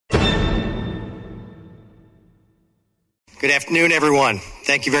Good afternoon, everyone.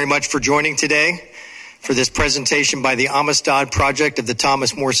 Thank you very much for joining today for this presentation by the Amistad Project of the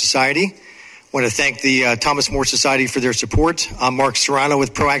Thomas More Society. I want to thank the Thomas More Society for their support. I'm Mark Serrano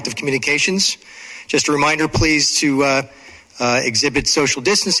with Proactive Communications. Just a reminder, please, to exhibit social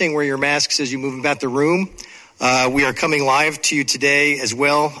distancing, wear your masks as you move about the room. We are coming live to you today as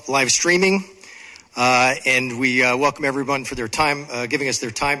well, live streaming, and we welcome everyone for their time, giving us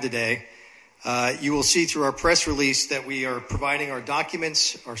their time today. You will see through our press release that we are providing our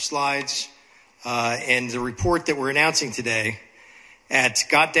documents, our slides, and the report that we're announcing today at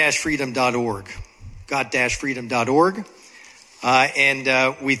got-freedom.org, got-freedom.org.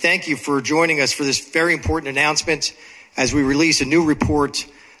 And we thank you for joining us for this very important announcement as we release a new report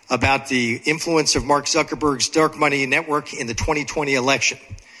about the influence of Mark Zuckerberg's dark money network in the 2020 election.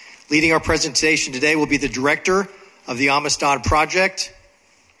 Leading our presentation today will be the director of the Amistad Project,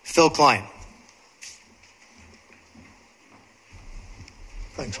 Phil Klein.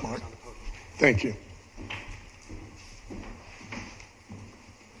 Thanks, Mark. Thank you.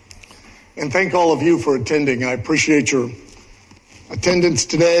 And thank all of you for attending. I appreciate your attendance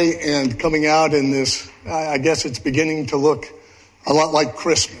today and coming out in this. I guess it's beginning to look a lot like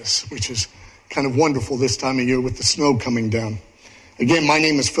Christmas, which is kind of wonderful this time of year with the snow coming down. Again, my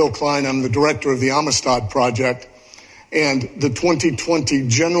name is Phil Klein. I'm the director of the Amistad Project. And the 2020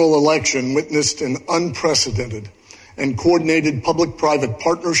 general election witnessed an unprecedented and coordinated public-private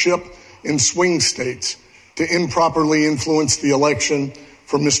partnership in swing states to improperly influence the election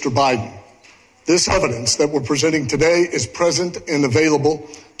for Mr. Biden. This evidence that we're presenting today is present and available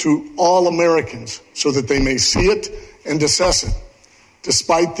to all Americans so that they may see it and assess it,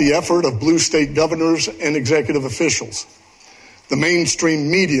 despite the effort of blue state governors and executive officials. The mainstream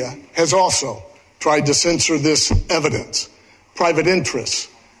media has also tried to censor this evidence. Private interests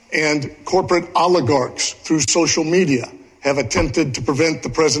and corporate oligarchs through social media have attempted to prevent the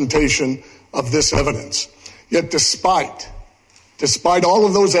presentation of this evidence. Yet despite all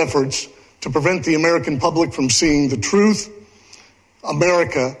of those efforts to prevent the American public from seeing the truth,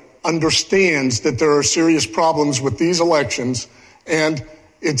 America understands that there are serious problems with these elections, and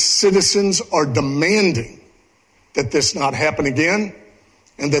its citizens are demanding that this not happen again,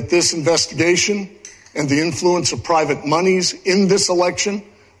 and that this investigation and the influence of private monies in this election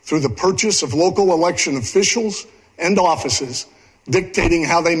through the purchase of local election officials and offices dictating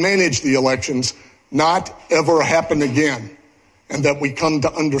how they manage the elections not ever happen again, and that we come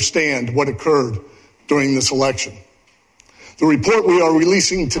to understand what occurred during this election. The report we are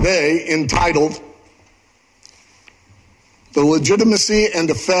releasing today, entitled The Legitimacy and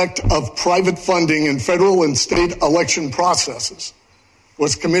Effect of Private Funding in Federal and State Election Processes,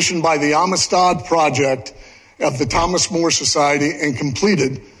 was commissioned by the Amistad Project of the Thomas More Society and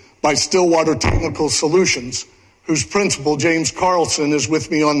completed by Stillwater Technical Solutions, whose principal, James Carlson, is with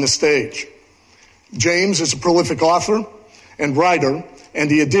me on the stage. James is a prolific author and writer,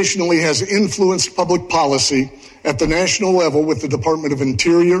 and he additionally has influenced public policy at the national level with the Department of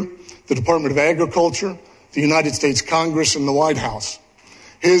Interior, the Department of Agriculture, the United States Congress, and the White House.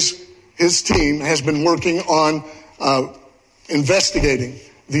 His team has been working on investigating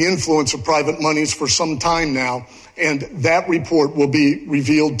the influence of private monies for some time now, and that report will be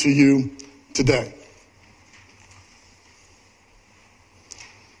revealed to you today.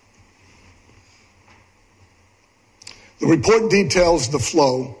 The report details the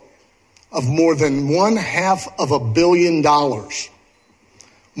flow of more than $500 million,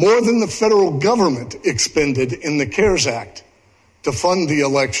 more than the federal government expended in the CARES Act to fund the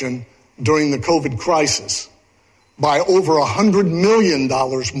election during the COVID crisis, by over $100 million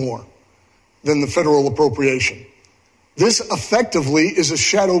more than the federal appropriation. This effectively is a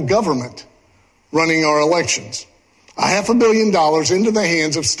shadow government running our elections. $500 million into the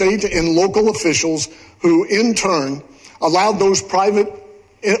hands of state and local officials who, in turn, allowed those private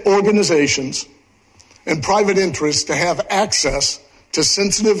organizations and private interests to have access to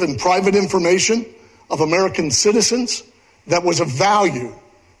sensitive and private information of American citizens that was of value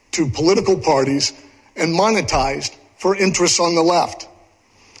to political parties and monetized for interests on the left.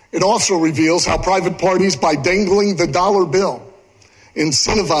 It also reveals how private parties, by dangling the dollar bill,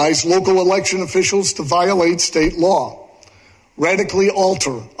 incentivize local election officials to violate state law, radically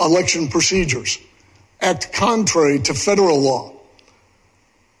alter election procedures, act contrary to federal law,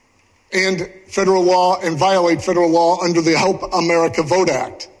 and violate federal law under the Help America Vote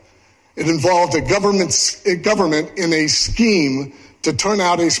Act. It involved a government in a scheme to turn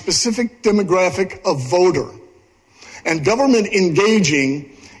out a specific demographic of voter. And government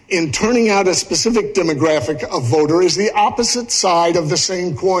engaging in turning out a specific demographic of voter is the opposite side of the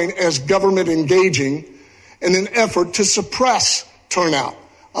same coin as government engaging in an effort to suppress turnout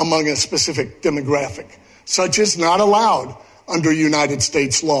among a specific demographic. Such is not allowed under United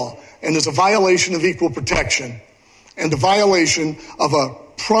States law and is a violation of equal protection and a violation of a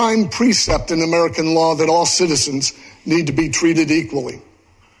prime precept in American law that all citizens need to be treated equally.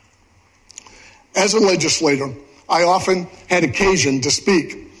 As a legislator, I often had occasion to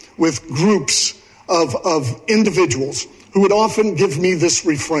speak with groups of individuals who would often give me this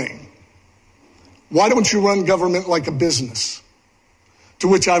refrain: "Why don't you run government like a business?" To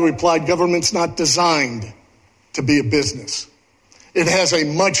which I replied, government's not designed to be a business. It has a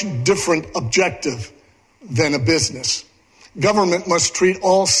much different objective than a business. Government must treat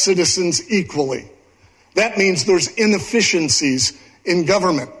all citizens equally. That means there's inefficiencies in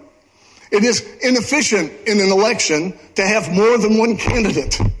government. It is inefficient in an election to have more than one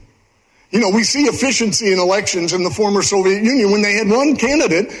candidate. You know, we see efficiency in elections in the former Soviet Union when they had one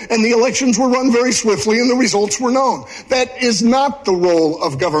candidate and the elections were run very swiftly and the results were known. That is not the role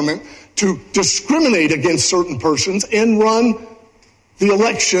of government, to discriminate against certain persons and run the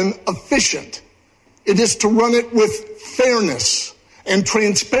election efficient. It is to run it with fairness and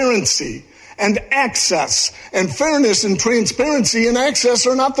transparency and access. And fairness and transparency and access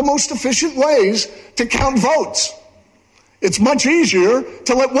are not the most efficient ways to count votes. It's much easier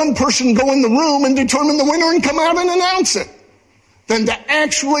to let one person go in the room and determine the winner and come out and announce it than to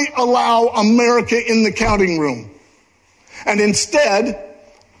actually allow America in the counting room. And instead,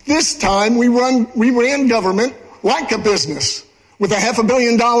 this time we ran government like a business, with $500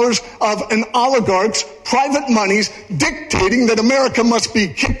 million of an oligarch's private monies dictating that America must be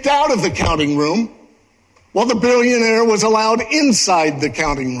kicked out of the counting room, while the billionaire was allowed inside the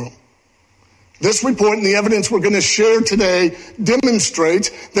counting room. This report and the evidence we're going to share today demonstrates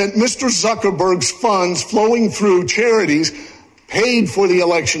that Mr. Zuckerberg's funds flowing through charities paid for the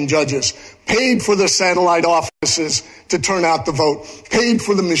election judges, paid for the satellite offices to turn out the vote, paid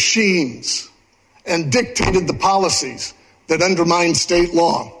for the machines, and dictated the policies that undermine state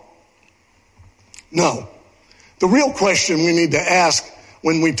law. No. The real question we need to ask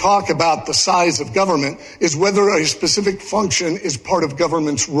when we talk about the size of government is whether a specific function is part of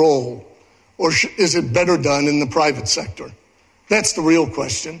government's role, or is it better done in the private sector? That's the real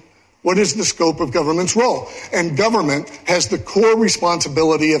question. What is the scope of government's role? And government has the core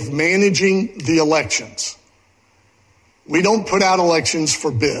responsibility of managing the elections. We don't put out elections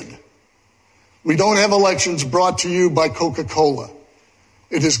for bid. We don't have elections brought to you by Coca-Cola.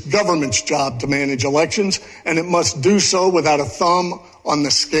 It is government's job to manage elections, and it must do so without a thumb on the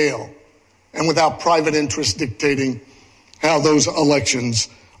scale and without private interest dictating how those elections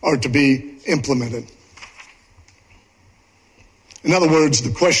are to be implemented. In other words,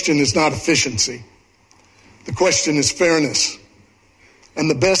 the question is not efficiency. The question is fairness. And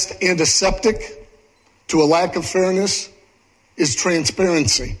the best antiseptic to a lack of fairness is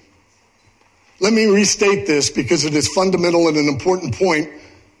transparency. Let me restate this because it is fundamental and an important point,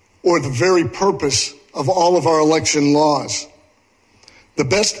 or the very purpose of all of our election laws. The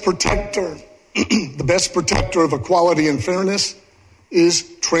best protector of equality and fairness is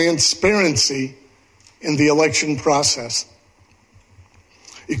transparency in the election process.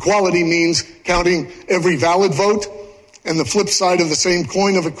 Equality means counting every valid vote, and the flip side of the same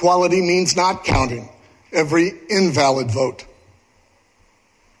coin of equality means not counting every invalid vote.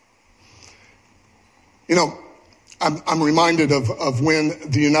 You know, I'm reminded of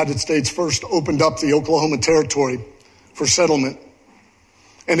when the United States first opened up the Oklahoma Territory for settlement.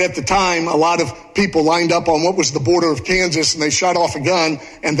 And at the time, a lot of people lined up on what was the border of Kansas, and they shot off a gun,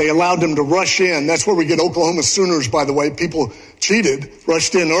 and they allowed them to rush in. That's where we get Oklahoma Sooners, by the way. People cheated,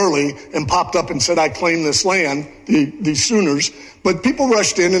 rushed in early, and popped up and said, I claim this land, the Sooners. But people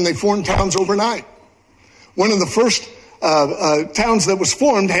rushed in, and they formed towns overnight. One of the first towns that was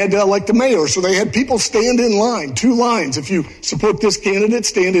formed had to elect a mayor, so they had people stand in line, 2 lines. If you support this candidate,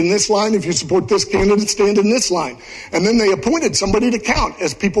 stand in this line. If you support this candidate, stand in this line. And then they appointed somebody to count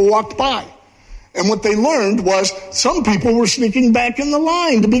as people walked by. And what they learned was some people were sneaking back in the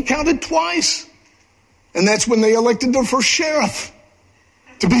line to be counted twice. And that's when they elected their first sheriff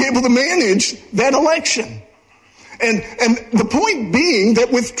to be able to manage that election. And the point being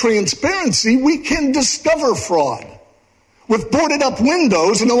that with transparency, we can discover fraud. With boarded up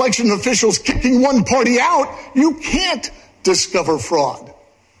windows and election officials kicking one party out, you can't discover fraud.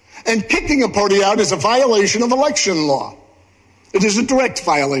 And kicking a party out is a violation of election law. It is a direct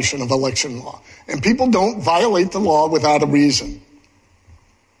violation of election law. And people don't violate the law without a reason.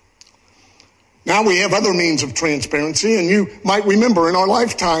 Now we have other means of transparency, and you might remember in our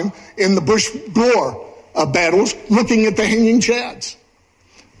lifetime in the Bush-Gore battles looking at the hanging chads.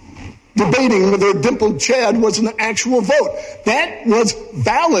 debating whether a dimpled Chad was an actual vote. That was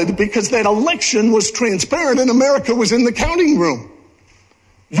valid because that election was transparent and America was in the counting room.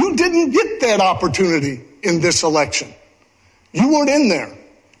 You didn't get that opportunity in this election. You weren't in there.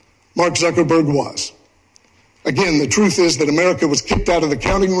 Mark Zuckerberg was. Again, the truth is that America was kicked out of the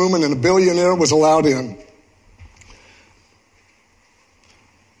counting room and a billionaire was allowed in.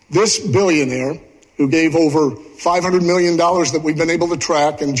 This billionaire, who gave over $500 million that we've been able to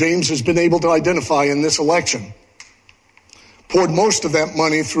track and James has been able to identify in this election, poured most of that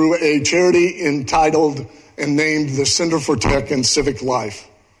money through a charity entitled and named the Center for Tech and Civic Life.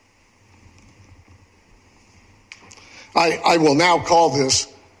 I will now call this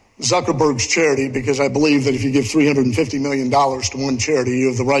Zuckerberg's charity because I believe that if you give $350 million to one charity, you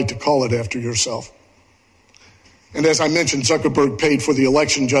have the right to call it after yourself. And as I mentioned, Zuckerberg paid for the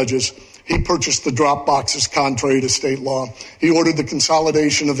election judges. He purchased the drop boxes contrary to state law. He ordered the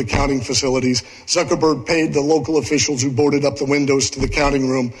consolidation of the counting facilities. Zuckerberg paid the local officials who boarded up the windows to the counting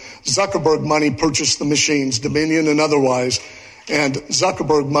room. Zuckerberg money purchased the machines, Dominion and otherwise. And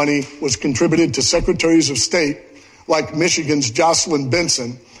Zuckerberg money was contributed to secretaries of state like Michigan's Jocelyn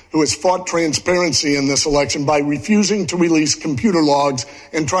Benson, who has fought transparency in this election by refusing to release computer logs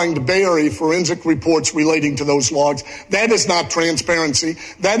and trying to bury forensic reports relating to those logs. That is not transparency.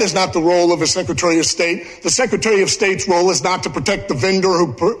 That is not the role of a Secretary of State. The Secretary of State's role is not to protect the vendor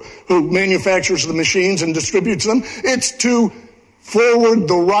who manufactures the machines and distributes them. It's to forward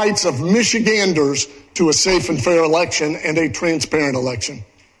the rights of Michiganders to a safe and fair election and a transparent election.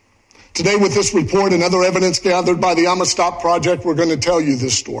 Today, with this report and other evidence gathered by the Amistad Project, we're going to tell you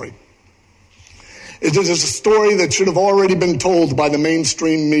this story. It is a story that should have already been told by the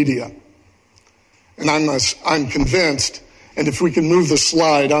mainstream media. And I'm convinced, and if we can move the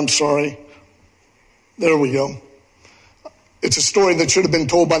slide, I'm sorry. There we go. It's a story that should have been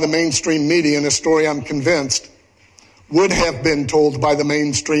told by the mainstream media, and a story I'm convinced would have been told by the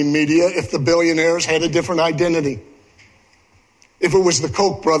mainstream media if the billionaires had a different identity. If it was the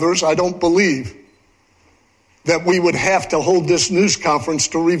Koch brothers, I don't believe that we would have to hold this news conference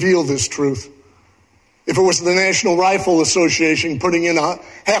to reveal this truth. If it was the National Rifle Association putting in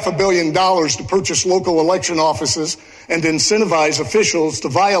 $500 million to purchase local election offices and incentivize officials to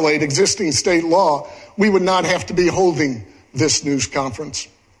violate existing state law, we would not have to be holding this news conference.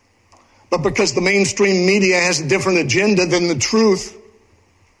 But because the mainstream media has a different agenda than the truth,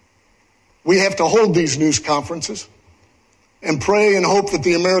 we have to hold these news conferences and pray and hope that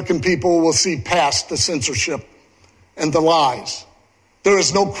the American people will see past the censorship and the lies. There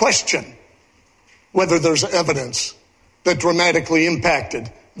is no question whether there's evidence that dramatically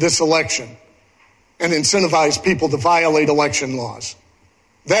impacted this election and incentivized people to violate election laws.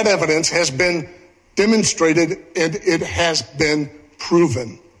 That evidence has been demonstrated and it has been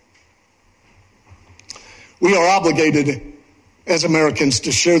proven. We are obligated as Americans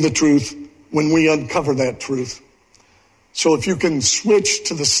to share the truth when we uncover that truth. So if you can switch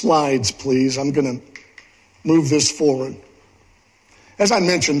to the slides, please, I'm going to move this forward. As I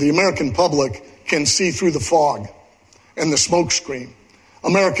mentioned, the American public can see through the fog and the smoke screen.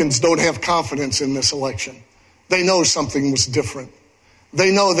 Americans don't have confidence in this election. They know something was different.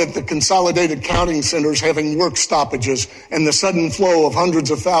 They know that the consolidated counting centers having work stoppages and the sudden flow of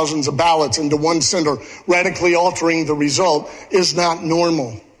hundreds of thousands of ballots into one center, radically altering the result, is not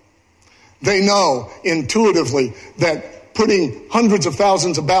normal. They know intuitively that putting hundreds of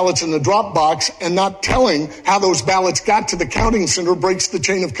thousands of ballots in the drop box and not telling how those ballots got to the counting center breaks the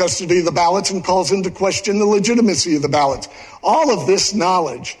chain of custody of the ballots and calls into question the legitimacy of the ballots. All of this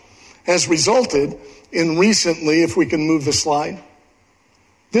knowledge has resulted in recently, if we can move the slide,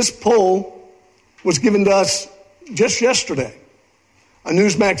 this poll was given to us just yesterday. A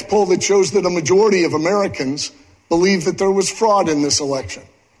Newsmax poll that shows that a majority of Americans believe that there was fraud in this election,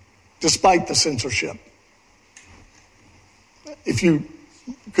 despite the censorship. If you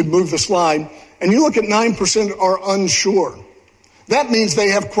could move the slide, and you look at 9% are unsure. That means they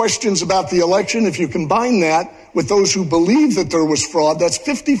have questions about the election. If you combine that with those who believe that there was fraud, that's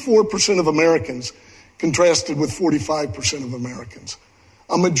 54% of Americans, contrasted with 45% of Americans.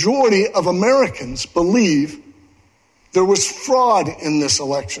 A majority of Americans believe there was fraud in this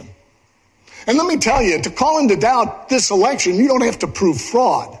election. And let me tell you, to call into doubt this election, you don't have to prove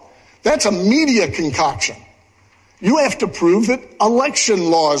fraud. That's a media concoction. You have to prove that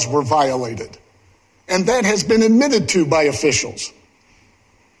election laws were violated. And that has been admitted to by officials.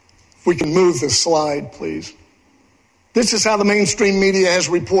 If we can move this slide, please. This is how the mainstream media is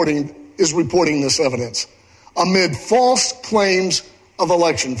reporting this evidence. Amid false claims of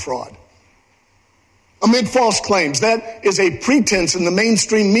election fraud. amid false claims. That is a pretense in the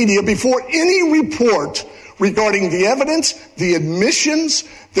mainstream media before any report regarding the evidence, the admissions,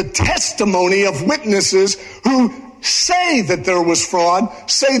 the testimony of witnesses who say that there was fraud,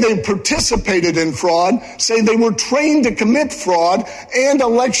 say they participated in fraud, say they were trained to commit fraud, and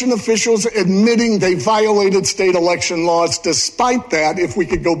election officials admitting they violated state election laws. Despite that, if we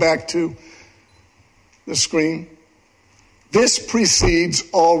could go back to the screen, this precedes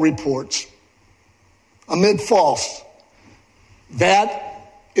all reports. Amid false.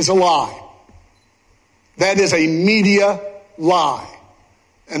 That is a lie. That is a media lie.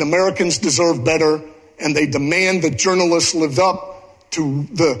 And Americans deserve better, and they demand that journalists live up to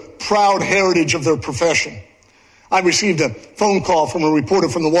the proud heritage of their profession. I received a phone call from a reporter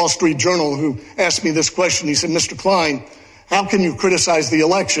from the Wall Street Journal who asked me this question. He said, Mr. Klein, how can you criticize the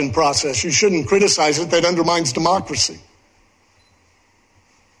election process? You shouldn't criticize it. That undermines democracy.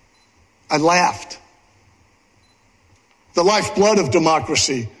 I laughed. The lifeblood of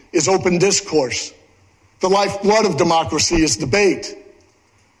democracy is open discourse. The lifeblood of democracy is debate.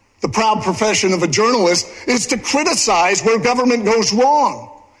 The proud profession of a journalist is to criticize where government goes wrong.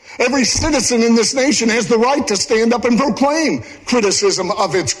 Every citizen in this nation has the right to stand up and proclaim criticism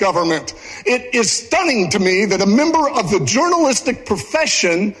of its government. It is stunning to me that a member of the journalistic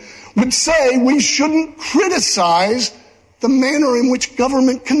profession would say we shouldn't criticize the manner in which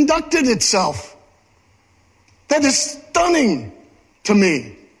government conducted itself. That is stunning to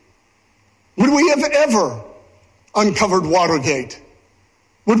me. Would we have ever uncovered Watergate?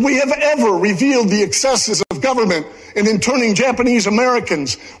 Would we have ever revealed the excesses of government in interning Japanese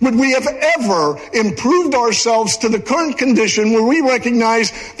Americans? Would we have ever improved ourselves to the current condition where we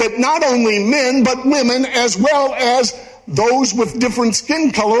recognize that not only men, but women, as well as those with different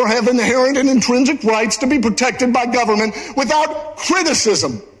skin color, have inherent and intrinsic rights to be protected by government without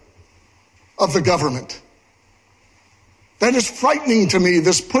criticism of the government? That is frightening to me,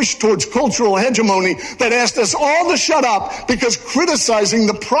 this push towards cultural hegemony that asked us all to shut up because criticizing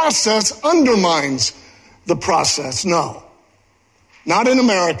the process undermines the process. No, not in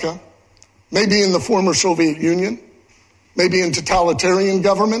America, maybe in the former Soviet Union, maybe in totalitarian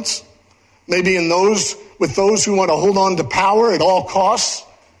governments, maybe in those who want to hold on to power at all costs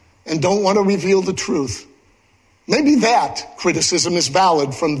and don't want to reveal the truth. Maybe that criticism is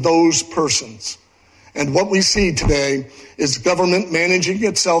valid from those persons. And what we see today is government managing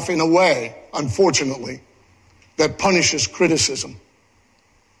itself in a way, unfortunately, that punishes criticism.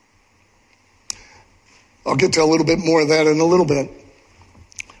 I'll get to a little bit more of that in a little bit.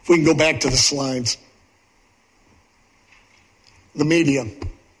 If we can go back to the slides. The media.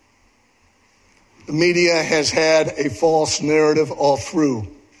 The media has had a false narrative all through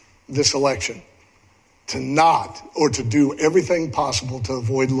this election to do everything possible to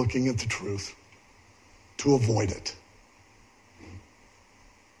avoid looking at the truth. To avoid it.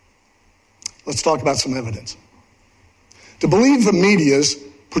 Let's talk about some evidence. To believe the media's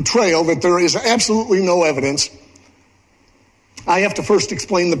portrayal that there is absolutely no evidence, I have to first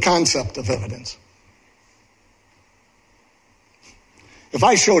explain the concept of evidence. If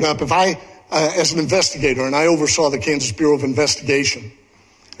I showed up, as an investigator, and I oversaw the Kansas Bureau of Investigation,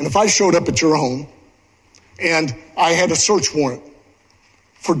 and if I showed up at your home and I had a search warrant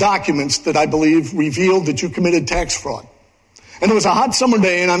for documents that I believe revealed that you committed tax fraud. And it was a hot summer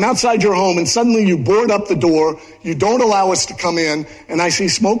day and I'm outside your home and suddenly you board up the door, you don't allow us to come in, and I see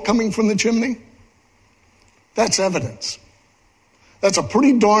smoke coming from the chimney. That's evidence. That's a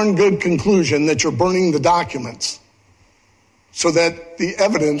pretty darn good conclusion that you're burning the documents so that the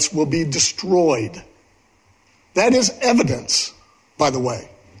evidence will be destroyed. That is evidence, by the way.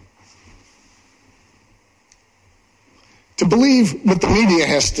 To believe what the media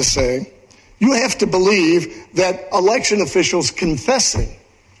has to say, you have to believe that election officials confessing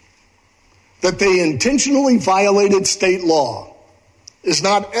that they intentionally violated state law is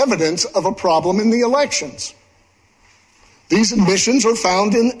not evidence of a problem in the elections. These admissions are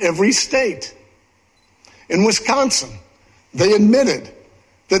found in every state. In Wisconsin, they admitted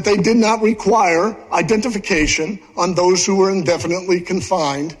that they did not require identification on those who were indefinitely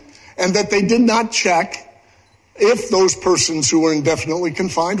confined and that they did not check if those persons who were indefinitely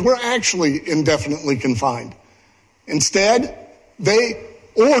confined were actually indefinitely confined. Instead, they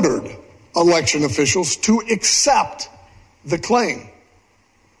ordered election officials to accept the claim,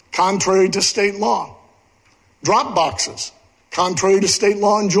 contrary to state law. Drop boxes, contrary to state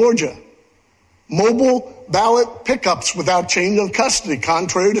law in Georgia. Mobile ballot pickups without chain of custody,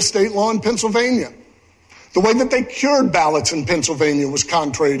 contrary to state law in Pennsylvania. The way that they cured ballots in Pennsylvania was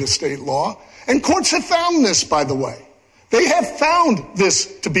contrary to state law. And courts have found this, by the way. They have found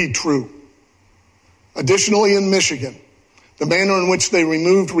this to be true. Additionally, in Michigan, the manner in which they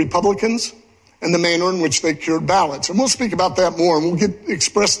removed Republicans and the manner in which they cured ballots. And we'll speak about that more, and we'll get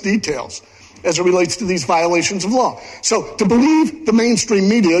express details as it relates to these violations of law. So to believe the mainstream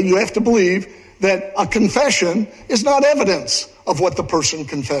media, you have to believe that a confession is not evidence of what the person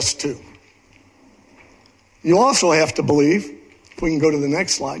confessed to. You also have to believe, if we can go to the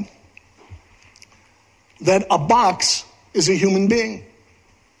next slide, that a box is a human being.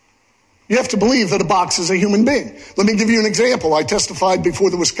 You have to believe that a box is a human being. Let me give you an example. I testified before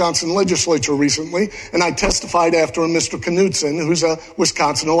the Wisconsin legislature recently, and I testified after a Mr. Knutson, who's a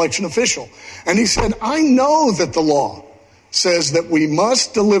Wisconsin election official. And he said, I know that the law says that we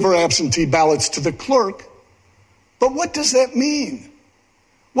must deliver absentee ballots to the clerk, but what does that mean?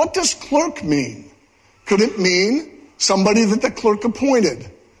 What does clerk mean? Could it mean somebody that the clerk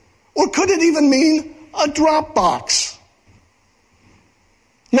appointed? Or could it even mean a drop box?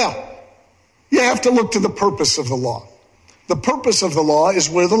 Now, you have to look to the purpose of the law. The purpose of the law is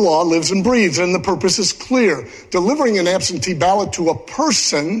where the law lives and breathes, and the purpose is clear. Delivering an absentee ballot to a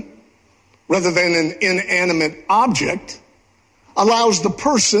person rather than an inanimate object allows the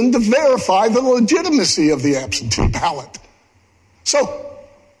person to verify the legitimacy of the absentee ballot. So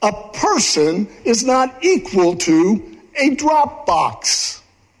a person is not equal to a drop box.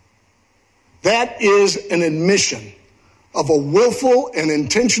 That is an admission of a willful and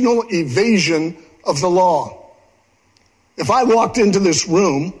intentional evasion of the law. If I walked into this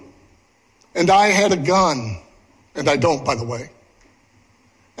room and I had a gun, and I don't, by the way,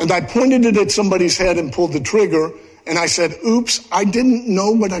 and I pointed it at somebody's head and pulled the trigger, and I said, oops, I didn't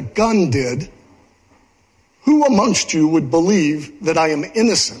know what a gun did, who amongst you would believe that I am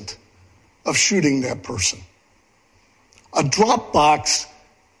innocent of shooting that person? A drop box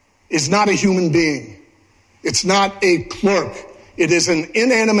is not a human being. It's not a clerk. It is an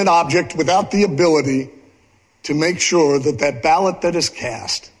inanimate object without the ability to make sure that that ballot that is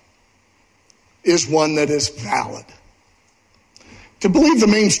cast is one that is valid. To believe the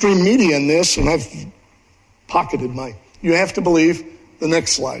mainstream media in this, and I've pocketed mine, you have to believe the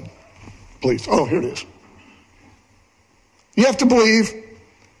next slide, please. Oh, here it is. You have to believe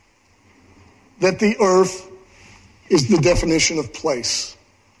that the earth is the definition of place.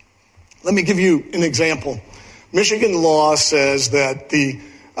 Let me give you an example. Michigan law says that the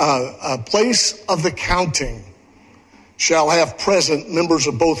place of the counting shall have present members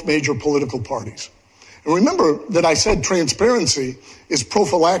of both major political parties. And remember that I said transparency is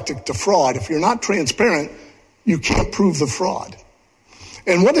prophylactic to fraud. If you're not transparent, you can't prove the fraud.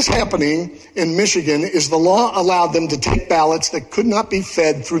 And what is happening in Michigan is the law allowed them to take ballots that could not be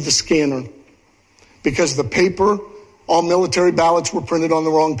fed through the scanner because the paper, all military ballots were printed on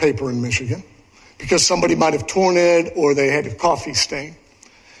the wrong paper in Michigan because somebody might have torn it or they had a coffee stain,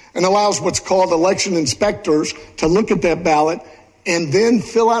 and allows what's called election inspectors to look at that ballot and then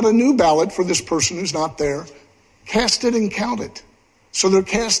fill out a new ballot for this person who's not there, cast it and count it. So they're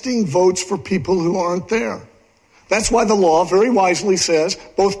casting votes for people who aren't there. That's why the law very wisely says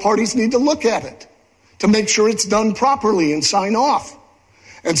both parties need to look at it to make sure it's done properly and sign off.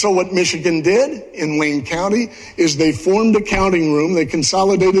 And so what Michigan did in Wayne County is they formed a counting room. They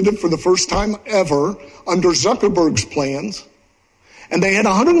consolidated it for the first time ever under Zuckerberg's plans. And they had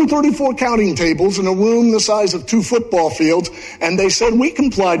 134 counting tables in a room the size of 2 football fields. And they said, we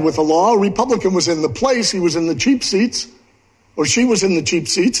complied with the law. A Republican was in the place. He was in the cheap seats, or she was in the cheap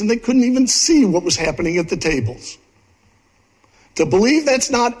seats, and they couldn't even see what was happening at the tables. To believe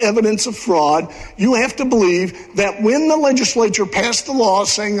that's not evidence of fraud, you have to believe that when the legislature passed the law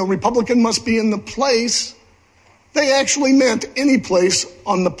saying a Republican must be in the place, they actually meant any place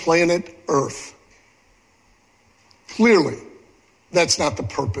on the planet Earth. Clearly, that's not the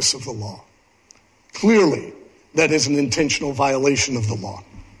purpose of the law. Clearly, that is an intentional violation of the law.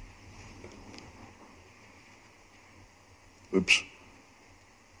 Oops.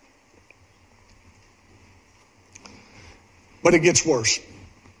 But it gets worse.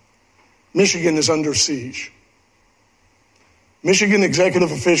 Michigan is under siege. Michigan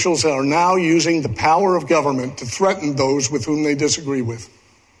executive officials are now using the power of government to threaten those with whom they disagree with.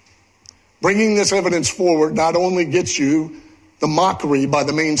 Bringing this evidence forward not only gets you the mockery by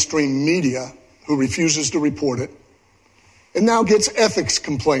the mainstream media who refuses to report it, it now gets ethics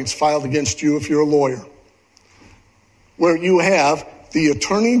complaints filed against you if you're a lawyer, where you have the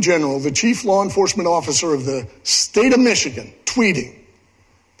Attorney General, the Chief Law Enforcement Officer of the state of Michigan, tweeting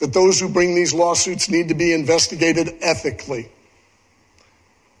that those who bring these lawsuits need to be investigated ethically.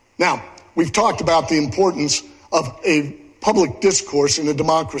 Now, we've talked about the importance of a public discourse in a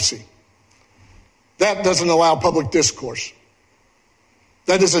democracy. That doesn't allow public discourse.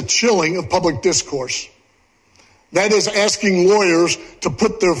 That is a chilling of public discourse. That is asking lawyers to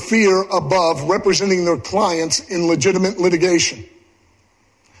put their fear above representing their clients in legitimate litigation.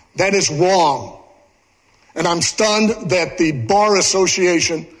 That is wrong. And I'm stunned that the Bar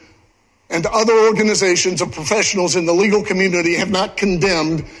Association and other organizations of professionals in the legal community have not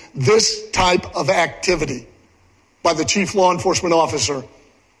condemned this type of activity by the chief law enforcement officer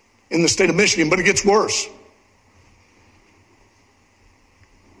in the state of Michigan. But it gets worse.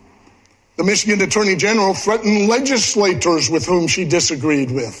 The Michigan Attorney General threatened legislators with whom she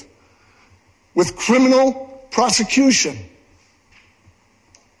disagreed with criminal prosecution.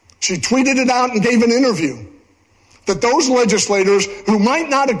 She tweeted it out and gave an interview that those legislators who might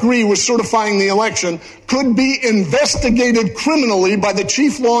not agree with certifying the election could be investigated criminally by the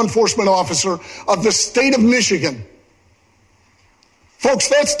chief law enforcement officer of the state of Michigan. Folks,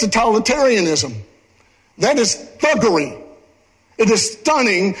 that's totalitarianism. That is thuggery. It is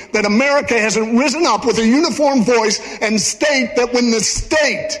stunning that America hasn't risen up with a uniform voice and state that when the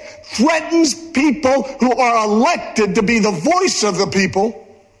state threatens people who are elected to be the voice of the people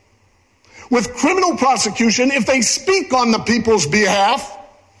with criminal prosecution, if they speak on the people's behalf,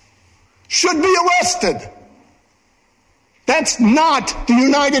 should be arrested. That's not the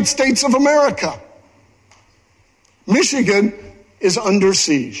United States of America. Michigan is under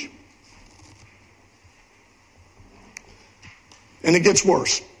siege. And it gets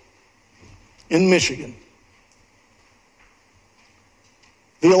worse. In Michigan,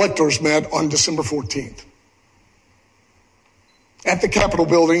 the electors met on December 14th at the Capitol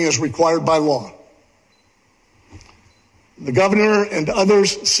building as required by law. The governor and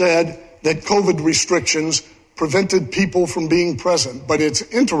others said that COVID restrictions prevented people from being present. But it's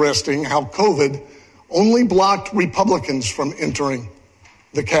interesting how COVID only blocked Republicans from entering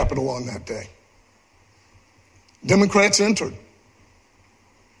the Capitol on that day. Democrats entered.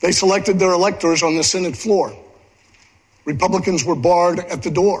 They selected their electors on the Senate floor. Republicans were barred at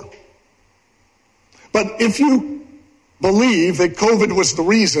the door. But if you believe that COVID was the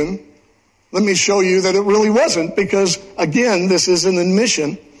reason, let me show you that it really wasn't, because, again, this is an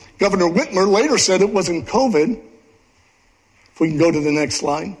admission. Governor Whitmer later said it wasn't COVID. If we can go to the next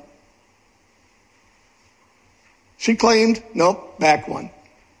slide. She claimed, nope, back one.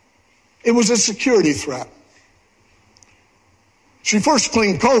 It was a security threat. She first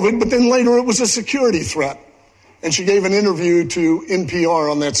claimed COVID, but then later it was a security threat. And she gave an interview to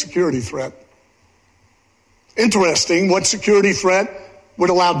NPR on that security threat. Interesting, what security threat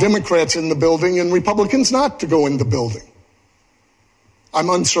would allow Democrats in the building and Republicans not to go in the building? I'm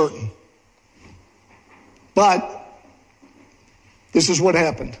uncertain. But this is what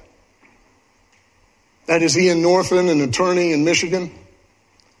happened. That is Ian Northam, an attorney in Michigan.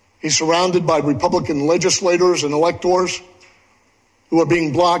 He's surrounded by Republican legislators and electors who are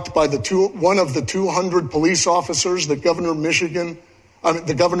being blocked by one of the 200 police officers that Governor of Michigan,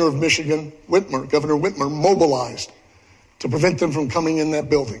 Governor Whitmer, mobilized to prevent them from coming in that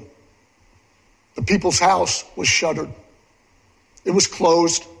building. The People's House was shuttered. It was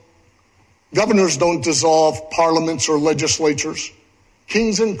closed. Governors don't dissolve parliaments or legislatures.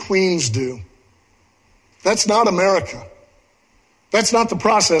 Kings and queens do. That's not America. That's not the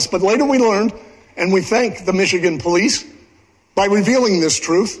process. But later we learned, and we thank the Michigan police by revealing this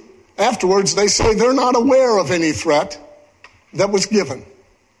truth. Afterwards, they say they're not aware of any threat that was given,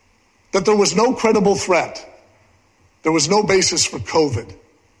 that there was no credible threat. There was no basis for COVID.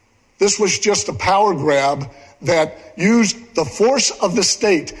 This was just a power grab that used the force of the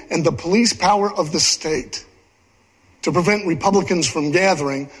state and the police power of the state to prevent Republicans from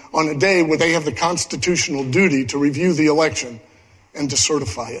gathering on a day where they have the constitutional duty to review the election and to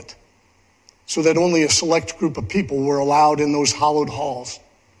certify it, so that only a select group of people were allowed in those hallowed halls.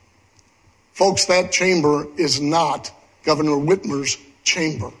 Folks, that chamber is not Governor Whitmer's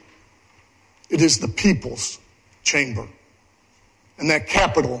chamber. It is the people's chamber. And that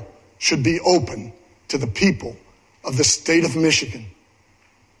Capitol should be open to the people of the state of Michigan.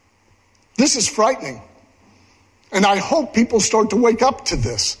 This is frightening. And I hope people start to wake up to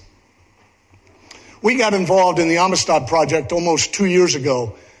this. We got involved in the Amistad project almost 2 years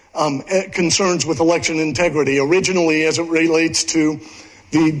ago, concerns with election integrity, originally as it relates to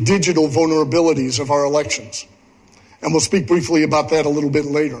the digital vulnerabilities of our elections. And we'll speak briefly about that a little bit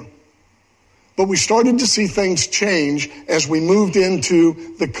later. But we started to see things change as we moved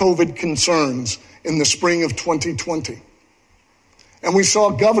into the COVID concerns in the spring of 2020. And we saw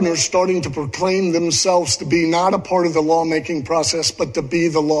governors starting to proclaim themselves to be not a part of the lawmaking process, but to be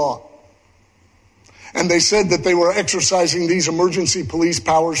the law. And they said that they were exercising these emergency police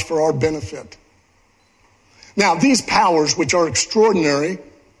powers for our benefit. Now, these powers, which are extraordinary,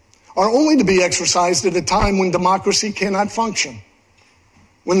 are only to be exercised at a time when democracy cannot function,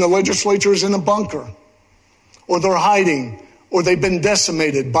 when the legislature is in a bunker, or they're hiding, or they've been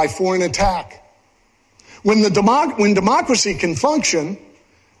decimated by foreign attack. When democracy can function,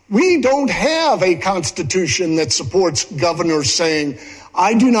 we don't have a constitution that supports governors saying,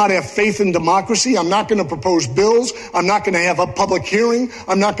 I do not have faith in democracy. I'm not going to propose bills. I'm not going to have a public hearing.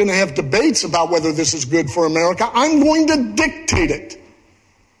 I'm not going to have debates about whether this is good for America. I'm going to dictate it.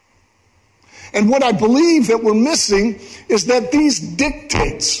 And what I believe that we're missing is that these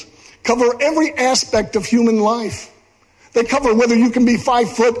dictates cover every aspect of human life. They cover whether you can be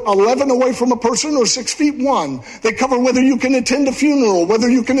 5'11" away from a person or 6'1". They cover whether you can attend a funeral, whether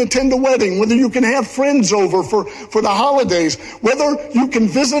you can attend a wedding, whether you can have friends over for the holidays, whether you can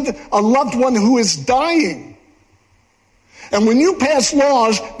visit a loved one who is dying. And when you pass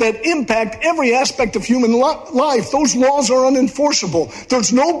laws that impact every aspect of human life, those laws are unenforceable.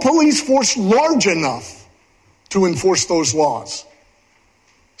 There's no police force large enough to enforce those laws.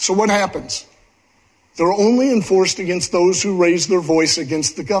 So what happens? They're only enforced against those who raise their voice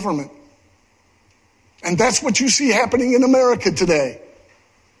against the government. And that's what you see happening in America today.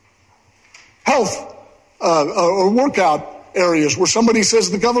 Health or workout areas where somebody says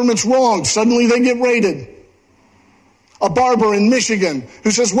the government's wrong, suddenly they get raided. A barber in Michigan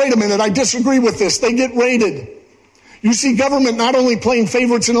who says, wait a minute, I disagree with this, they get raided. You see government not only playing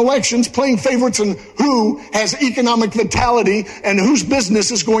favorites in elections, playing favorites in who has economic vitality and whose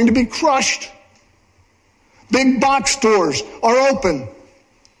business is going to be crushed. Big box stores are open,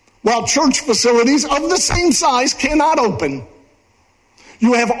 while church facilities of the same size cannot open.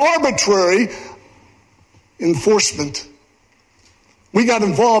 You have arbitrary enforcement. We got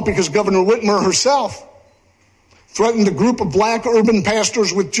involved because Governor Whitmer herself threatened a group of black urban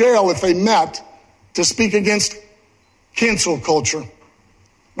pastors with jail if they met to speak against cancel culture.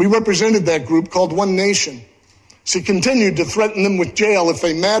 We represented that group called One Nation. She continued to threaten them with jail if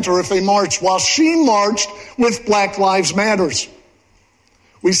they met or if they marched, while she marched with Black Lives Matters.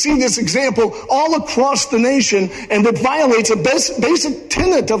 We see this example all across the nation, and it violates a basic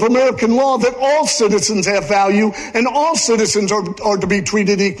tenet of American law that all citizens have value and all citizens are to be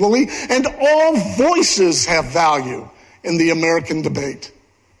treated equally, and all voices have value in the American debate.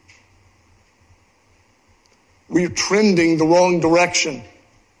 We're trending the wrong direction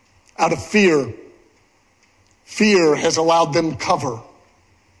out of fear. Fear has allowed them cover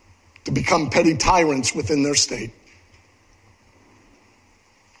to become petty tyrants within their state.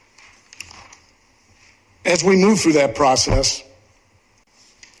 As we move through that process,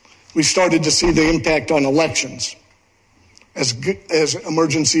 we started to see the impact on elections as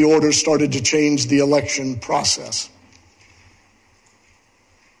emergency orders started to change the election process.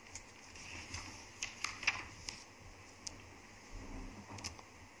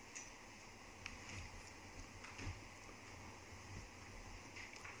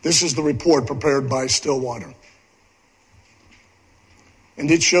 This is the report prepared by Stillwater. And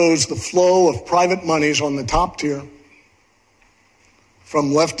it shows the flow of private monies on the top tier from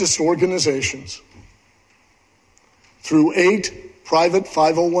leftist organizations through 8 private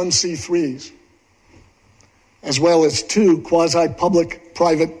 501c3s, as well as 2 quasi-public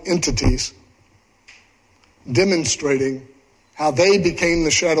private entities, demonstrating how they became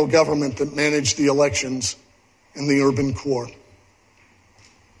the shadow government that managed the elections in the urban core.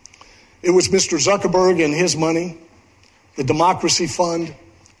 It was Mr. Zuckerberg and his money, the Democracy Fund,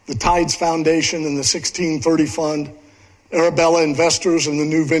 the Tides Foundation and the 1630 Fund, Arabella Investors and the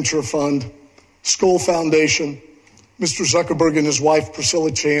New Venture Fund, Skoll Foundation, Mr. Zuckerberg and his wife Priscilla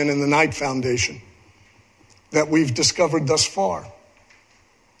Chan and the Knight Foundation that we've discovered thus far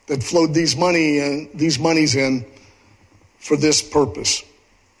that flowed these monies in for this purpose.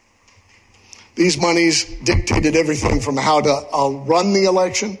 These monies dictated everything from how to run the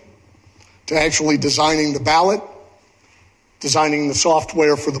election to actually designing the ballot, designing the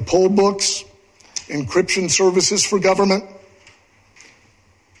software for the poll books, encryption services for government.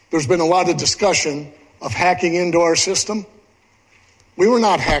 There's been a lot of discussion of hacking into our system. We were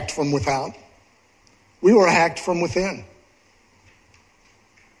not hacked from without. We were hacked from within.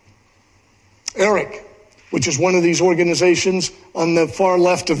 ERIC, which is one of these organizations on the far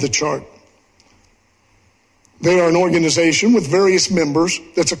left of the chart. They are an organization with various members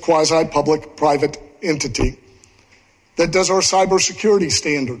that's a quasi-public private entity that does our cybersecurity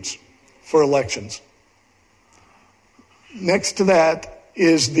standards for elections. Next to that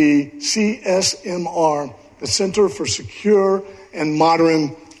is the CSMR, the Center for Secure and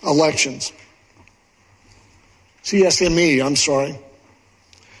Modern Elections. CSME, I'm sorry.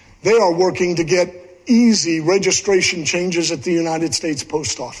 They are working to get easy registration changes at the United States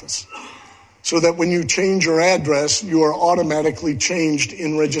Post Office, so that when you change your address, you are automatically changed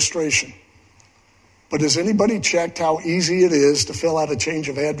in registration. But has anybody checked how easy it is to fill out a change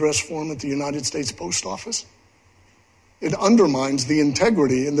of address form at the United States Post Office? It undermines the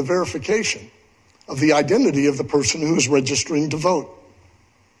integrity and the verification of the identity of the person who is registering to vote.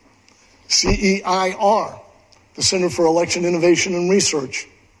 CEIR, the Center for Election Innovation and Research.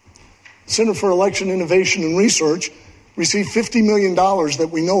 Center for Election Innovation and Research received $50 million that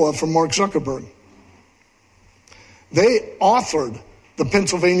we know of from Mark Zuckerberg. They authored the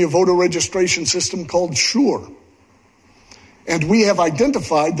Pennsylvania voter registration system called SURE. And we have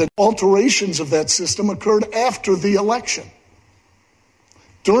identified that alterations of that system occurred after the election,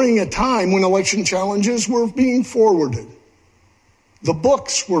 during a time when election challenges were being forwarded. The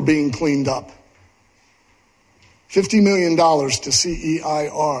books were being cleaned up. $50 million to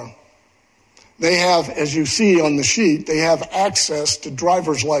CEIR. They have, as you see on the sheet, they have access to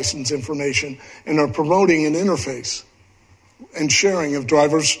driver's license information and are promoting an interface and sharing of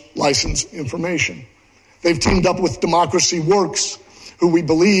driver's license information. They've teamed up with Democracy Works, who we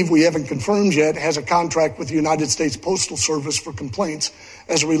believe, we haven't confirmed yet, has a contract with the United States Postal Service for complaints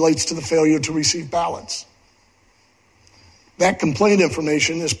as it relates to the failure to receive ballots. That complaint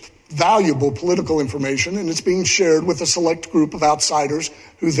information is valuable political information, and it's being shared with a select group of outsiders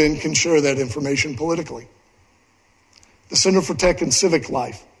who then can share that information politically. The Center for Tech and Civic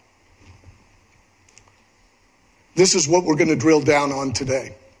Life. This is what we're going to drill down on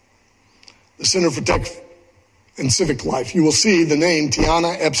today. The Center for Tech and Civic Life. You will see the name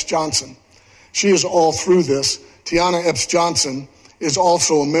Tiana Epps Johnson. She is all through this. Tiana Epps Johnson is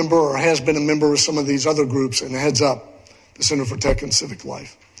also a member, or has been a member of some of these other groups, and heads up the Center for Tech and Civic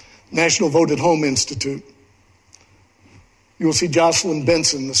Life. National Vote at Home Institute. You will see Jocelyn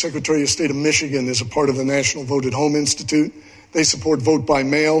Benson, the Secretary of State of Michigan, is a part of the National Vote at Home Institute. They support vote by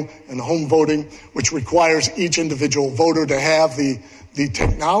mail and home voting, which requires each individual voter to have the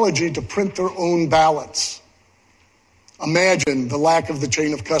technology to print their own ballots. Imagine the lack of the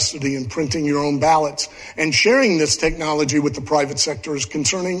chain of custody in printing your own ballots. And sharing this technology with the private sector is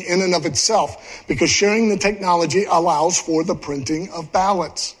concerning in and of itself, because sharing the technology allows for the printing of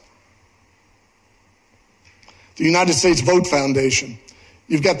ballots. The United States Vote Foundation,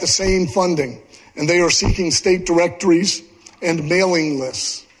 you've got the same funding, and they are seeking state directories and mailing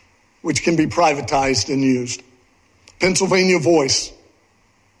lists, which can be privatized and used. Pennsylvania Voice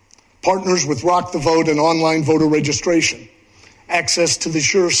partners with Rock the Vote and online voter registration, access to the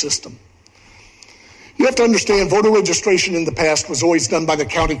SURE system. You have to understand, voter registration in the past was always done by the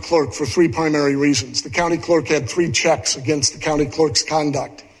county clerk for three primary reasons. The county clerk had three checks against the county clerk's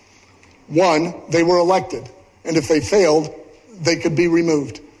conduct. One, they were elected, and if they failed, they could be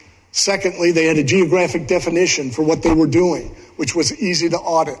removed. Secondly, they had a geographic definition for what they were doing, which was easy to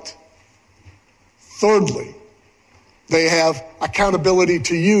audit. Thirdly, they have accountability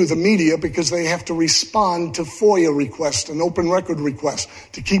to you, the media, because they have to respond to FOIA requests and open record requests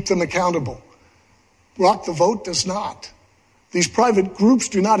to keep them accountable. Rock the Vote does not. These private groups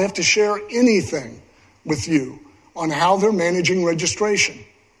do not have to share anything with you on how they're managing registration.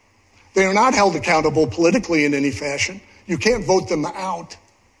 They are not held accountable politically in any fashion. You can't vote them out.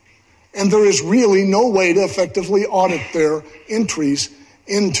 And there is really no way to effectively audit their entries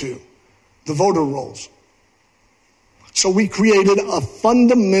into the voter rolls. So we created a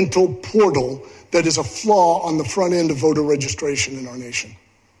fundamental portal that is a flaw on the front end of voter registration in our nation.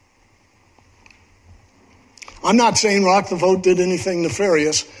 I'm not saying Rock the Vote did anything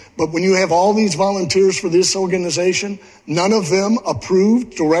nefarious, but when you have all these volunteers for this organization, none of them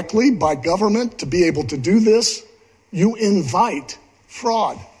approved directly by government to be able to do this, you invite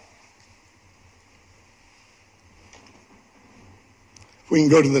fraud. We can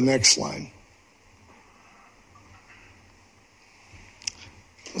go to the next slide.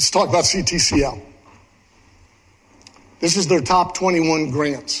 Let's talk about CTCL. This is their top 21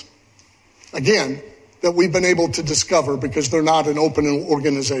 grants. Again, that we've been able to discover because they're not an open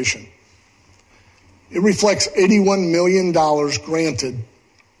organization. It reflects $81 million granted,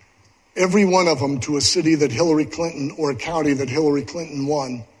 every one of them to a city that Hillary Clinton, or a county that Hillary Clinton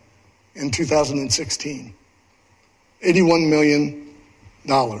won in 2016. $81 million.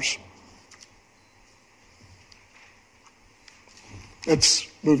 Let's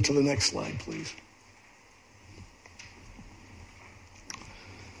move to the next slide, please.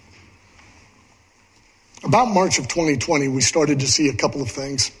 About March of 2020, we started to see a couple of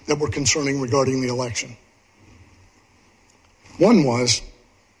things that were concerning regarding the election. One was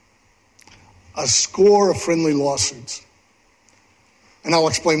a score of friendly lawsuits And I'll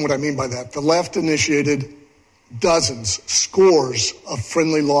explain what I mean by that. The left initiated dozens, scores of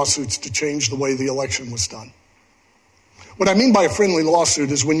friendly lawsuits to change the way the election was done. What I mean by a friendly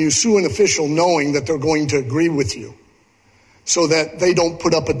lawsuit is when you sue an official knowing that they're going to agree with you so that they don't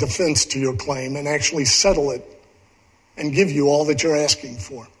put up a defense to your claim and actually settle it and give you all that you're asking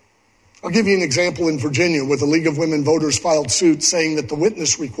for. I'll give you an example in Virginia where the League of Women Voters filed suit saying that the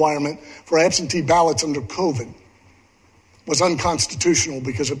witness requirement for absentee ballots under COVID was unconstitutional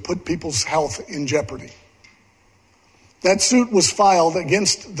because it put people's health in jeopardy. That suit was filed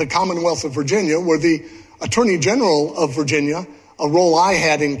against the Commonwealth of Virginia, where the Attorney General of Virginia, a role I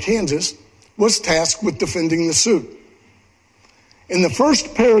had in Kansas, was tasked with defending the suit. In the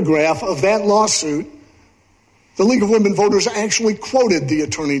first paragraph of that lawsuit, the League of Women Voters actually quoted the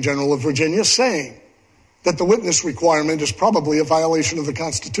Attorney General of Virginia saying that the witness requirement is probably a violation of the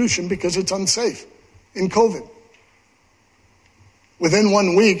Constitution because it's unsafe in COVID. Within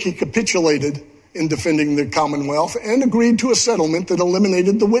 1 week, he capitulated in defending the Commonwealth and agreed to a settlement that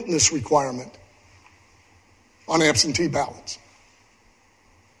eliminated the witness requirement on absentee ballots.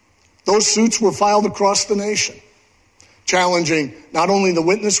 Those suits were filed across the nation, challenging not only the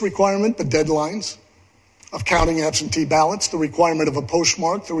witness requirement, but deadlines of counting absentee ballots, the requirement of a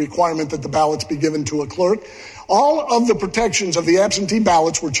postmark, the requirement that the ballots be given to a clerk. All of the protections of the absentee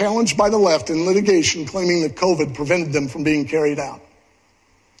ballots were challenged by the left in litigation, claiming that COVID prevented them from being carried out.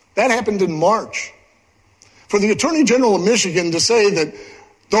 That happened in March. For the Attorney General of Michigan to say that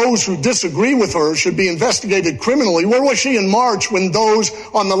those who disagree with her should be investigated criminally, where was she in March when those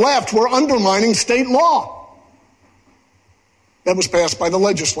on the left were undermining state law? That was passed by the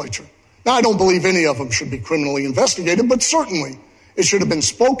legislature. Now, I don't believe any of them should be criminally investigated, but certainly it should have been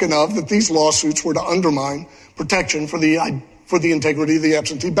spoken of that these lawsuits were to undermine protection for the integrity of the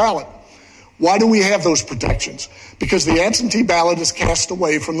absentee ballot. Why do we have those protections? Because the absentee ballot is cast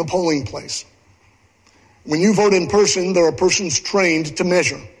away from the polling place. When you vote in person, there are persons trained to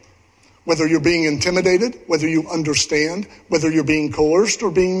measure whether you're being intimidated, whether you understand, whether you're being coerced or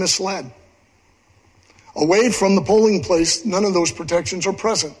being misled. Away from the polling place, none of those protections are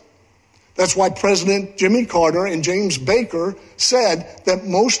present. That's why President Jimmy Carter and James Baker said that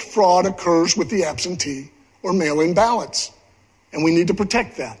most fraud occurs with the absentee or mail-in ballots, and we need to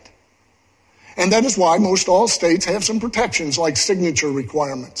protect that. And that is why most all states have some protections like signature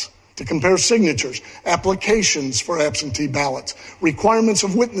requirements to compare signatures, applications for absentee ballots, requirements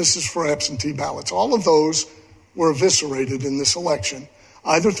of witnesses for absentee ballots. All of those were eviscerated in this election,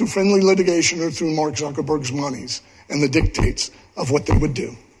 either through friendly litigation or through Mark Zuckerberg's monies and the dictates of what they would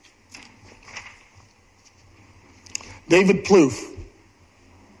do. David Plouffe,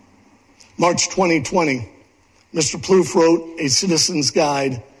 March 2020, Mr. Plouffe wrote a citizen's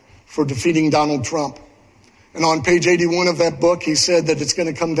guide for defeating Donald Trump. And on page 81 of that book, he said that it's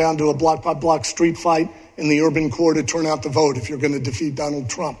going to come down to a block-by-block street fight in the urban core to turn out the vote if you're going to defeat Donald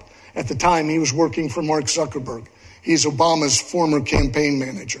Trump. At the time, he was working for Mark Zuckerberg. He's Obama's former campaign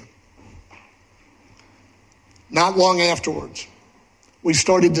manager. Not long afterwards, we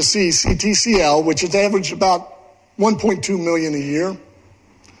started to see CTCL, which has averaged about 1.2 million a year,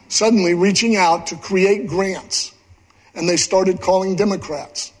 suddenly reaching out to create grants. And they started calling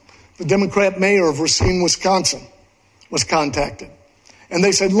Democrats. The Democrat mayor of Racine, Wisconsin, was contacted. And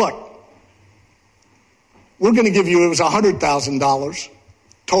they said, look, we're going to give you, it was $100,000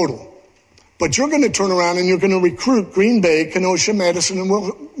 total. But you're going to turn around and you're going to recruit Green Bay, Kenosha, Madison,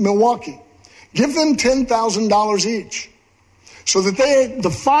 and Milwaukee. Give them $10,000 each so that the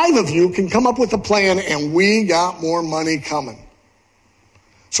five of you can come up with a plan, and we got more money coming.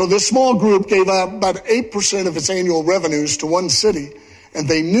 So this small group gave out about 8% of its annual revenues to one city, and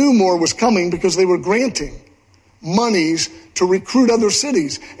they knew more was coming because they were granting monies to recruit other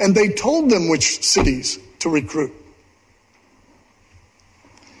cities, and they told them which cities to recruit.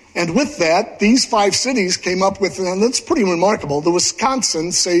 And with that, these 5 cities came up with, and that's pretty remarkable, the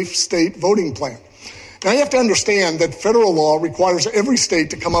Wisconsin Safe State Voting Plan. Now you have to understand that federal law requires every state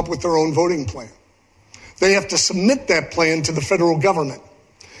to come up with their own voting plan. They have to submit that plan to the federal government.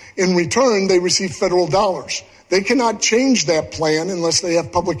 In return, they receive federal dollars. They cannot change that plan unless they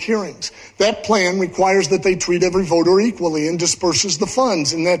have public hearings. That plan requires that they treat every voter equally and disperses the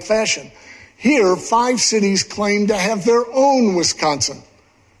funds in that fashion. Here, 5 cities claim to have their own Wisconsin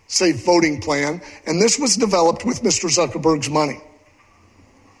safe voting plan, and this was developed with Mr. Zuckerberg's money.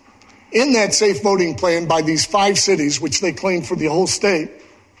 In that safe voting plan by these 5 cities, which they claimed for the whole state,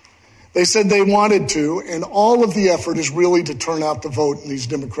 they said they wanted to, and all of the effort is really to turn out the vote in these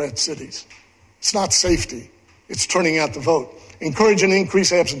Democrat cities. It's not safety. It's turning out the vote. encourage and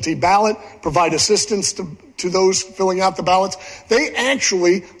increase absentee ballot, provide assistance to those filling out the ballots. They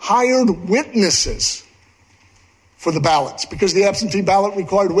actually hired witnesses for the ballots because the absentee ballot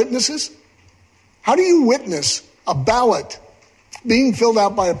required witnesses. How do you witness a ballot being filled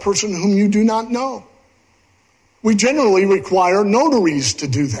out by a person whom you do not know? We generally require notaries to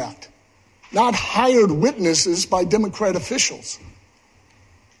do that, not hired witnesses by Democrat officials.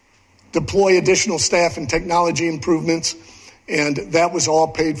 Deploy additional staff and technology improvements, and that was all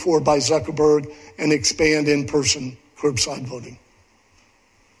paid for by Zuckerberg, and expand in-person curbside voting.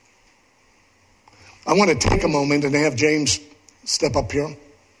 I want to take a moment and have James step up here.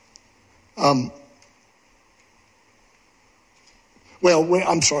 I'm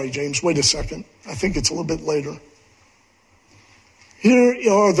sorry, James, wait a second. I think it's a little bit later.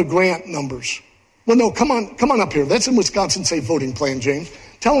 Here are the grant numbers. Well, no, come on up here. That's in Wisconsin Safe Voting Plan, James.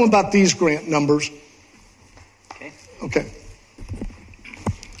 Tell them about these grant numbers. Okay.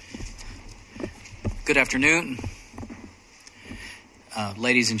 Good afternoon,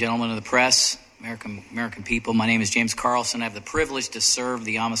 ladies and gentlemen of the press, American people. My name is James Carlson. I have the privilege to serve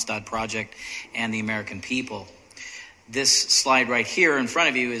the Amistad Project and the American people. This slide right here in front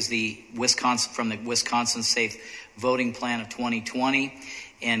of you is from the Wisconsin Safe Voting Plan of 2020.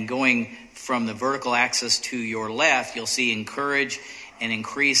 And going from the vertical axis to your left, you'll see encourage and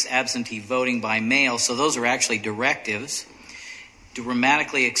increase absentee voting by mail. So those are actually directives.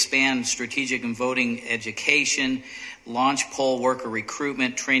 Dramatically expand strategic and voting education, launch poll worker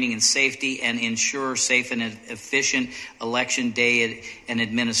recruitment, training and safety, and ensure safe and efficient election day and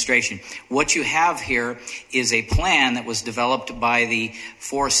administration. What you have here is a plan that was developed by the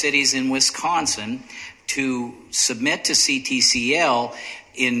 4 cities in Wisconsin to submit to CTCL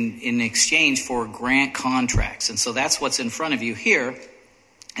in exchange for grant contracts. And so that's what's in front of you here.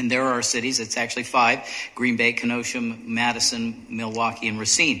 And there are cities, it's actually 5, Green Bay, Kenosha, Madison, Milwaukee, and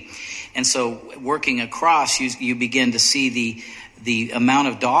Racine. And so working across, you begin to see the amount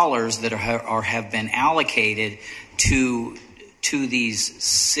of dollars that have been allocated to these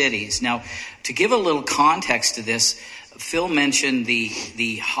cities. Now, to give a little context to this, Phil mentioned the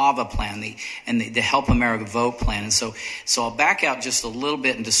HAVA plan, the Help America Vote plan. And so I'll back out just a little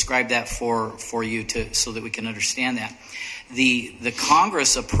bit and describe that for you so that we can understand that. The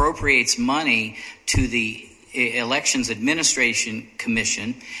Congress appropriates money to the Elections Administration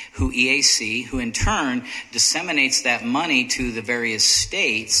Commission, EAC, who in turn disseminates that money to the various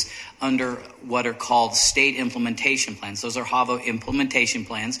states under what are called state implementation plans. Those are HAVA implementation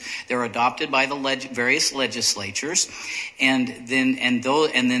plans. They're adopted by the various legislatures, and then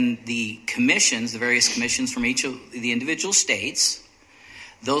the commissions, the various commissions from each of the individual states.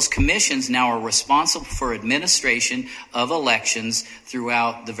 Those commissions now are responsible for administration of elections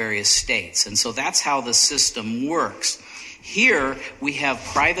throughout the various states. And so that's how the system works. Here we have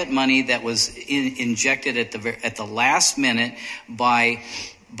private money that was injected at the last minute by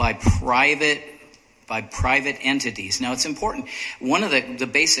private entities. Now it's important. One of the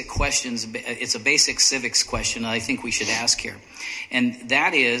basic questions, it's a basic civics question that I think we should ask here. And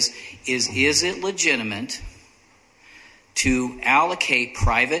that is it legitimate to allocate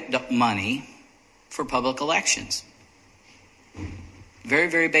private money for public elections? Very,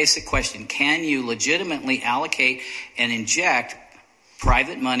 very basic question. Can you legitimately allocate and inject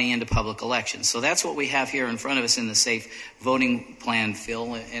private money into public elections? So that's what we have here in front of us in the Safe Voting Plan,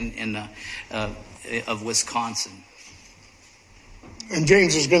 Phil, of Wisconsin. And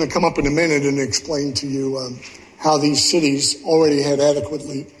James is going to come up in a minute and explain to you how these cities already had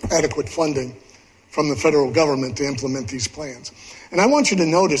adequate funding from the federal government to implement these plans. And I want you to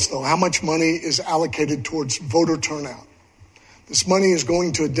notice, though, how much money is allocated towards voter turnout. This money is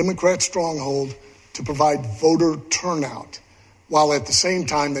going to a Democrat stronghold to provide voter turnout, while at the same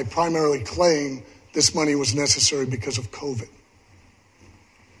time they primarily claim this money was necessary because of COVID.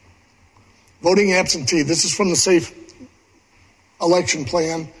 Voting absentee, this is from the Safe Election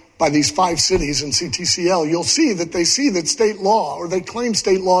Plan by these 5 cities in CTCL. You'll see that they see that state law, or they claim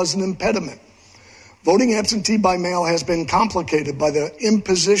state law, is an impediment. Voting absentee by mail has been complicated by the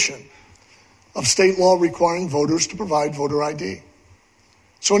imposition of state law requiring voters to provide voter ID.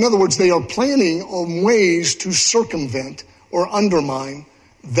 So in other words, they are planning on ways to circumvent or undermine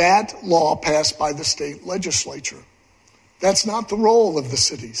that law passed by the state legislature. That's not the role of the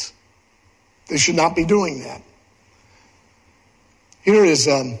cities. They should not be doing that. Here is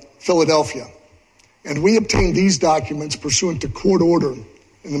Philadelphia. And we obtained these documents pursuant to court order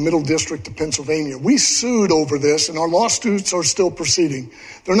in the Middle District of Pennsylvania. We sued over this, and our lawsuits are still proceeding.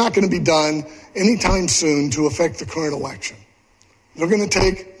 They're not going to be done anytime soon to affect the current election. They're going to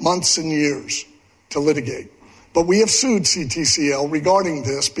take months and years to litigate. But we have sued CTCL regarding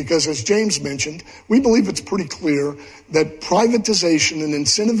this because, as James mentioned, we believe it's pretty clear that privatization and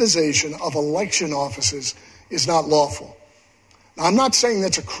incentivization of election offices is not lawful. Now, I'm not saying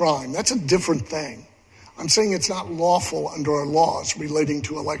that's a crime. That's a different thing. I'm saying it's not lawful under our laws relating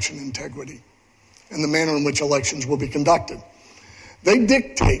to election integrity and the manner in which elections will be conducted. They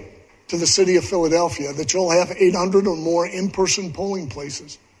dictate to the city of Philadelphia that you'll have 800 or more in-person polling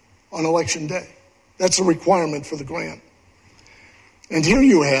places on election day. That's a requirement for the grant. And here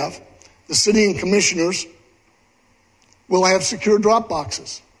you have the city and commissioners will have secure drop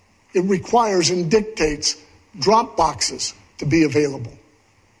boxes. It requires and dictates drop boxes to be available.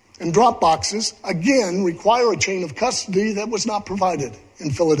 And drop boxes, again, require a chain of custody that was not provided in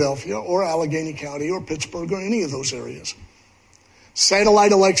Philadelphia or Allegheny County or Pittsburgh or any of those areas.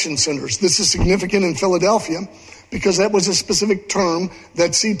 Satellite election centers. This is significant in Philadelphia because that was a specific term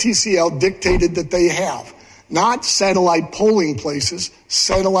that CTCL dictated that they have. Not satellite polling places,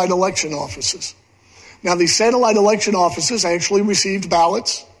 satellite election offices. Now, these satellite election offices actually received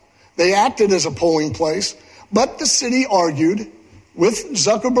ballots. They acted as a polling place, but the city argued with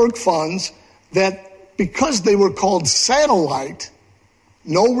Zuckerberg funds that because they were called satellite,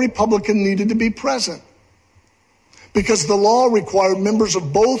 no Republican needed to be present. Because the law required members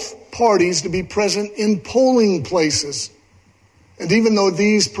of both parties to be present in polling places. And even though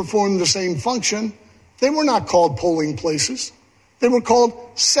these performed the same function, they were not called polling places. They were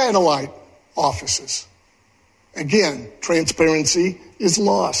called satellite offices. Again, transparency is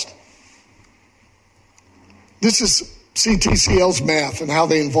lost. This is CTCL's math and how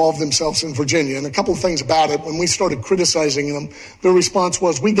they involved themselves in Virginia. And a couple of things about it. When we started criticizing them, their response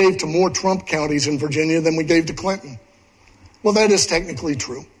was, we gave to more Trump counties in Virginia than we gave to Clinton. Well, that is technically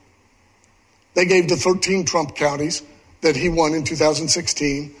true. They gave to 13 Trump counties that he won in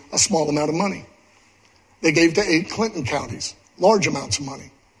 2016 a small amount of money. They gave to 8 Clinton counties large amounts of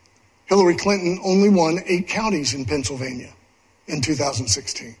money. Hillary Clinton only won 8 counties in Pennsylvania in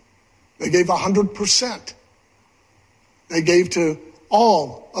 2016. They gave 100%. They gave to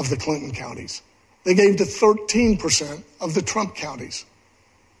all of the Clinton counties. They gave to 13% of the Trump counties.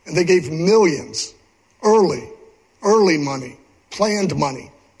 And they gave millions, early money, planned money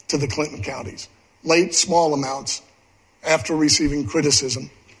to the Clinton counties. Late, small amounts after receiving criticism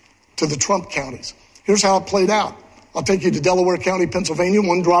to the Trump counties. Here's how it played out. I'll take you to Delaware County, Pennsylvania,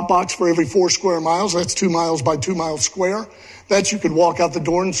 1 drop box for every 4 square miles. That's 2 miles by 2 miles square. That's you could walk out the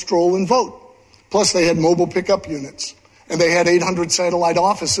door and stroll and vote. Plus they had mobile pickup units. And they had 800 satellite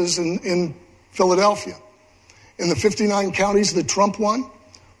offices in Philadelphia. In the 59 counties that Trump won,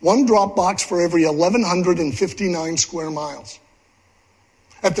 1 drop box for every 1,159 square miles.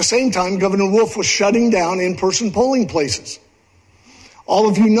 At the same time, Governor Wolf was shutting down in-person polling places. All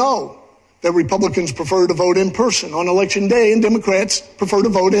of you know that Republicans prefer to vote in person on election day and Democrats prefer to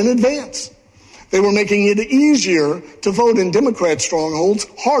vote in advance. They were making it easier to vote in Democrat strongholds,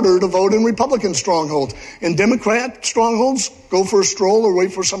 harder to vote in Republican strongholds. In Democrat strongholds, go for a stroll or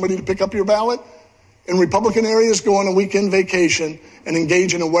wait for somebody to pick up your ballot. In Republican areas, go on a weekend vacation and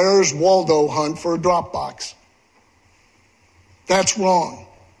engage in a Where's Waldo hunt for a drop box. That's wrong.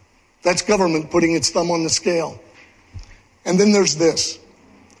 That's government putting its thumb on the scale. And then there's this,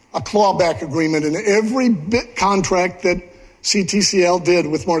 a clawback agreement in every contract that CTCL did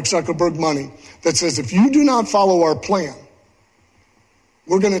with Mark Zuckerberg money that says if you do not follow our plan,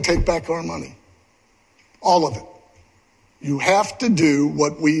 we're going to take back our money. All of it. You have to do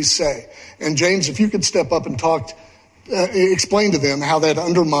what we say. And James, if you could step up and explain to them how that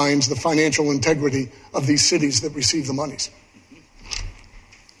undermines the financial integrity of these cities that receive the monies.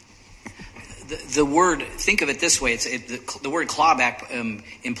 The word, think of it this way, the word clawback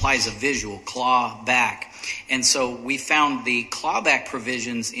implies a visual, claw back. And so we found the clawback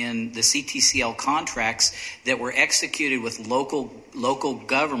provisions in the CTCL contracts that were executed with local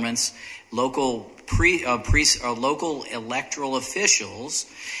governments, local electoral officials,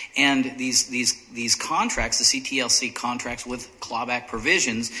 and these contracts, the CTLC contracts with clawback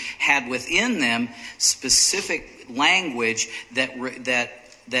provisions, had within them specific language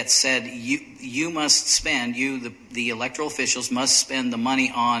that said you must spend, the electoral officials must spend the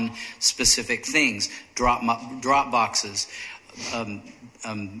money on specific things, drop boxes, satellite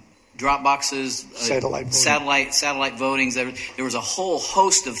votings. There was a whole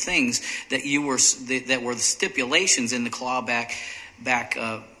host of things that were stipulations in the clawback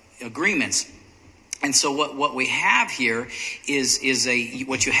agreements. And so what we have here is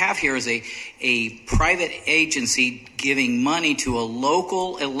a private agency giving money to a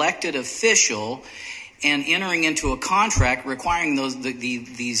local elected official and entering into a contract requiring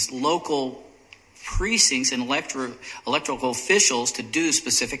these local precincts and electoral officials to do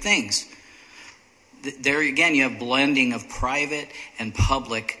specific things. There again, you have blending of private and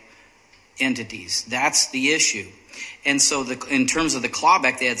public entities. That's the issue. And so in terms of the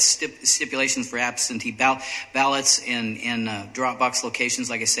clawback, they had stipulations for absentee ballots in drop box locations,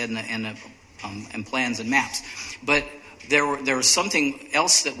 like I said, and plans and maps. But there was something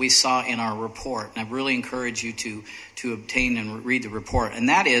else that we saw in our report, and I really encourage you to obtain and read the report, and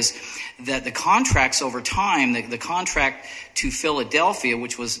that is that the contracts over time, the contract to Philadelphia,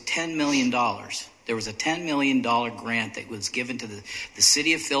 which was $10 million, there was a $10 million grant that was given to the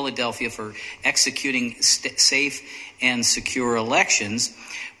city of Philadelphia for executing safe and secure elections.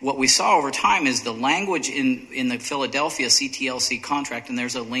 What we saw over time is the language in the Philadelphia CTLC contract, and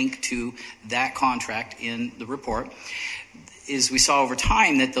there's a link to that contract in the report, is we saw over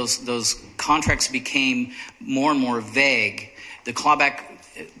time that those contracts became more and more vague. The clawback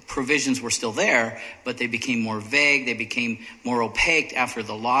provisions were still there, but they became more vague. They became more opaque after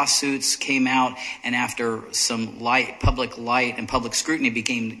the lawsuits came out and after some public light and public scrutiny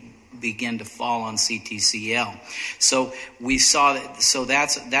began to fall on CTCL. So we saw that. So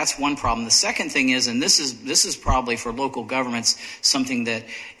that's one problem. The second thing is, and this is probably for local governments something that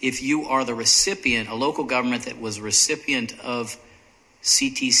if you are the recipient, a local government that was recipient of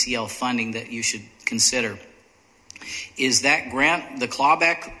CTCL funding, that you should consider, is that grant, the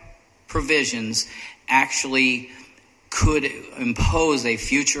clawback provisions actually could impose a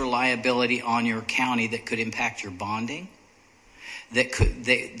future liability on your county that could impact your bonding. That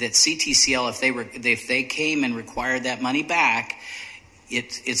CTCL, if they came and required that money back,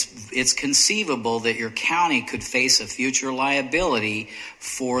 it's conceivable that your county could face a future liability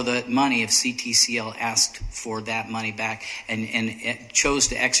for the money if CTCL asked for that money back and chose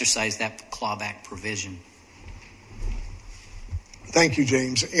to exercise that clawback provision. Thank you,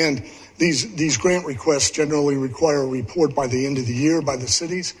 James. And these grant requests generally require a report by the end of the year by the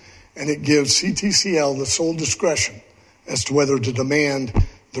cities, and it gives CTCL the sole discretion as to whether to demand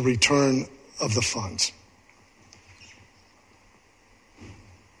the return of the funds.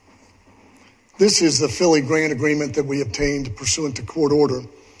 This is the Philly grant agreement that we obtained pursuant to court order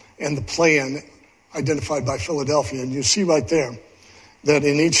and the plan identified by Philadelphia. And you see right there that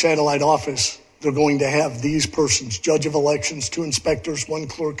in each satellite office, they're going to have these persons: judge of elections, 2 inspectors, 1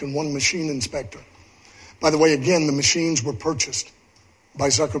 clerk, and 1 machine inspector. By the way, again, the machines were purchased by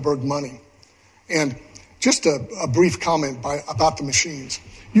Zuckerberg money. And just a brief comment about the machines.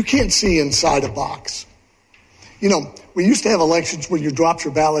 You can't see inside a box. You know, we used to have elections where you dropped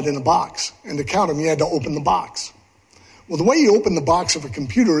your ballot in a box, and to count them, you had to open the box. Well, the way you open the box of a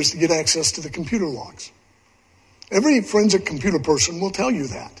computer is to get access to the computer logs. Every forensic computer person will tell you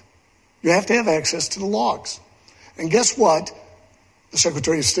that. You have to have access to the logs. And guess what? The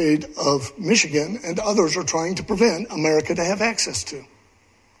Secretary of State of Michigan and others are trying to prevent America to have access to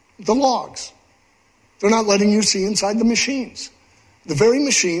the logs. They're not letting you see inside the machines. The very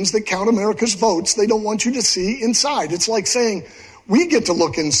machines that count America's votes, they don't want you to see inside. It's like saying, we get to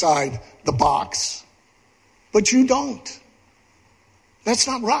look inside the box, but you don't. That's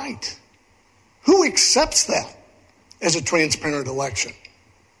not right. Who accepts that as a transparent election?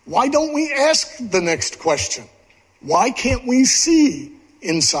 Why don't we ask the next question? Why can't we see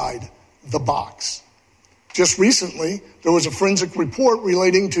inside the box? Just recently, there was a forensic report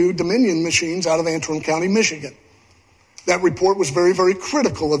relating to Dominion machines out of Antrim County, Michigan. That report was very, very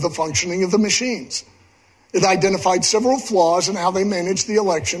critical of the functioning of the machines. It identified several flaws in how they managed the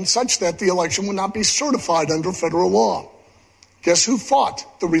election, such that the election would not be certified under federal law. Guess who fought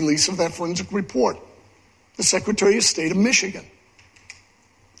the release of that forensic report? The Secretary of State of Michigan.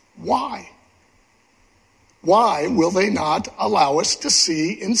 Why? Why will they not allow us to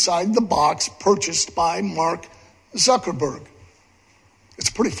see inside the box purchased by Mark Zuckerberg? It's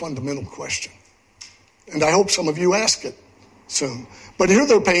a pretty fundamental question. And I hope some of you ask it soon. But here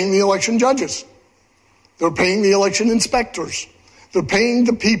they're paying the election judges. They're paying the election inspectors. They're paying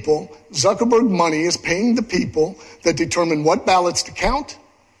the people. Zuckerberg money is paying the people that determine what ballots to count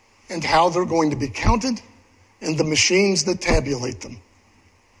and how they're going to be counted, and the machines that tabulate them.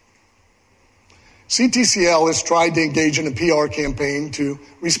 CTCL has tried to engage in a PR campaign to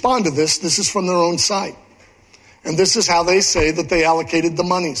respond to this. This is from their own site. And this is how they say that they allocated the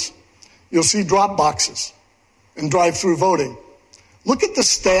monies. You'll see drop boxes and drive-through voting. Look at the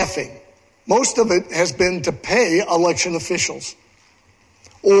staffing. Most of it has been to pay election officials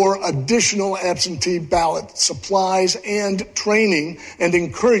or additional absentee ballot supplies and training and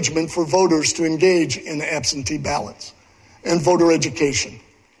encouragement for voters to engage in absentee ballots and voter education.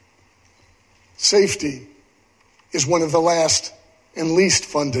 Safety is one of the last and least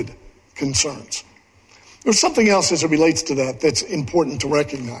funded concerns. There's something else as it relates to that that's important to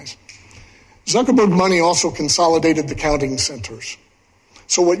recognize. Zuckerberg money also consolidated the counting centers.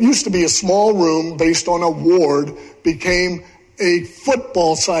 So what used to be a small room based on a ward became a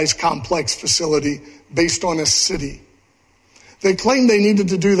football-sized complex facility based on a city. They claimed they needed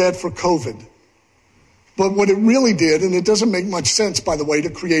to do that for COVID. But what it really did, and it doesn't make much sense, by the way,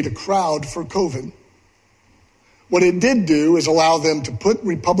 to create a crowd for COVID, what it did do is allow them to put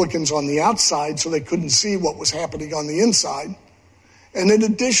Republicans on the outside so they couldn't see what was happening on the inside. And it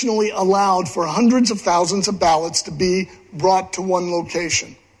additionally allowed for hundreds of thousands of ballots to be brought to one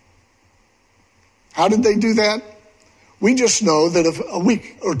location. How did they do that? We just know that a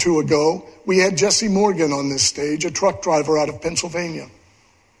week or two ago, we had Jesse Morgan on this stage, a truck driver out of Pennsylvania,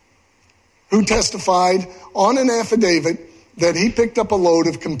 who testified on an affidavit that he picked up a load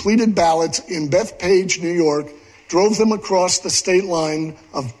of completed ballots in Bethpage, New York, drove them across the state line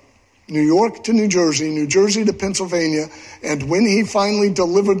of New York to New Jersey to Pennsylvania, and when he finally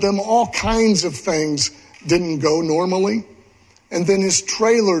delivered them, all kinds of things didn't go normally. And then his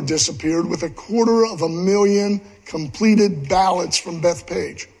trailer disappeared with 250,000 completed ballots from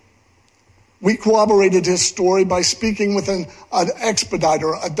Bethpage. We corroborated his story by speaking with an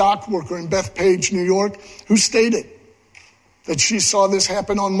expediter, a dock worker in Bethpage, New York, who stated that she saw this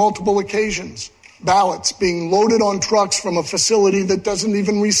happen on multiple occasions. Ballots being loaded on trucks from a facility that doesn't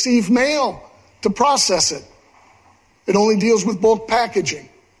even receive mail to process it. It only deals with bulk packaging.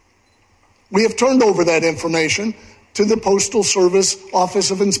 We have turned over that information to the Postal Service Office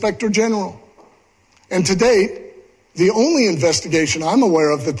of Inspector General. And to date, the only investigation I'm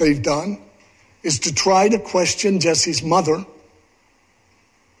aware of that they've done is to try to question Jesse's mother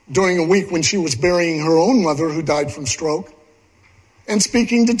during a week when she was burying her own mother who died from stroke, and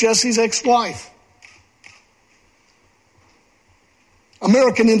speaking to Jesse's ex-wife.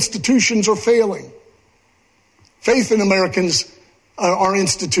 American institutions are failing. Faith in our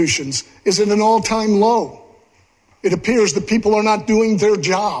institutions is at an all-time low. It appears that people are not doing their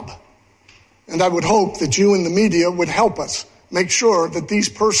job. And I would hope that you and the media would help us make sure that these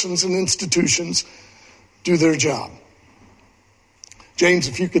persons and institutions do their job. James,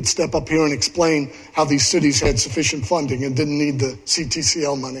 if you could step up here and explain how these cities had sufficient funding and didn't need the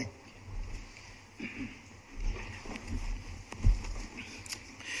CTCL money.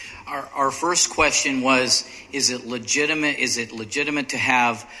 Our first question was: Is it legitimate? Is it legitimate to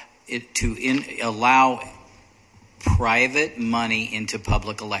have it allow private money into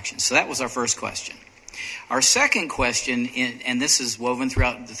public elections? So that was our first question. Our second question, and this is woven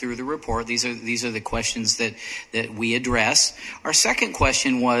through the report. These are the questions that we address. Our second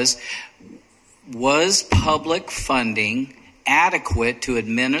question was public funding adequate to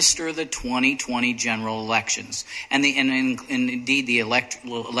administer the 2020 general elections and indeed the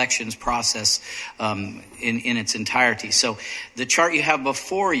elections process in its entirety. So the chart you have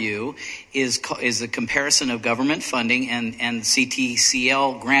before you is a comparison of government funding and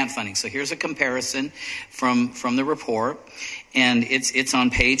CTCL grant funding. So here's a comparison from the report, and it's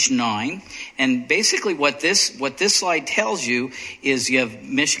on page 9. And basically what this slide tells you is you have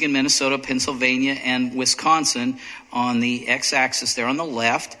Michigan, Minnesota, Pennsylvania, and Wisconsin on the x-axis there on the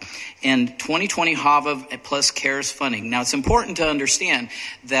left, and 2020 HAVA plus CARES funding. Now, it's important to understand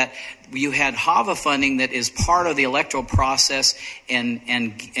that you had HAVA funding that is part of the electoral process and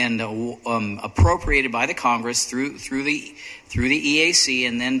appropriated by the Congress through the EAC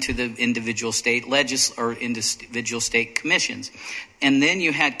and then to the individual state individual state commissions. And then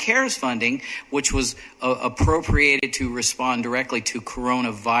you had CARES funding, which was appropriated to respond directly to the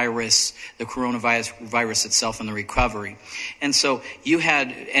coronavirus itself and the recovery. And so you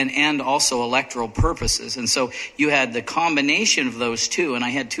had, and also electoral purposes. And so you had the combination of those two, and I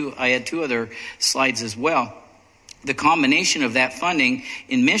had two other slides as well. The combination of that funding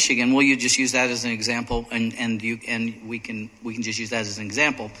in Michigan, well, you just use that as an example, and we can just use that as an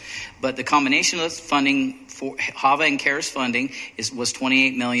example. But the combination of funding for HAVA and CARES funding was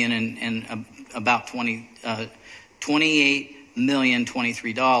 $28 million and about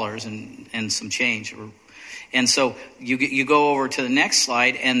 $28,023 and some change. And so you go over to the next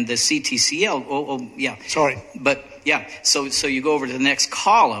slide, and the CTCL. So you go over to the next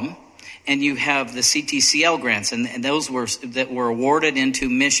column. And you have the CTCL grants, and those were awarded into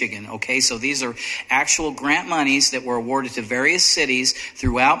Michigan. Okay, so these are actual grant monies that were awarded to various cities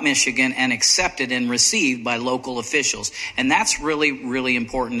throughout Michigan and accepted and received by local officials. And that's really, really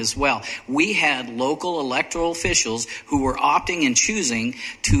important as well. We had local electoral officials who were opting and choosing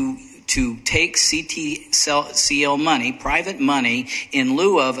to take CTCL money, private money, in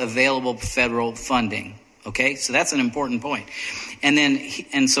lieu of available federal funding. Okay, so that's an important point.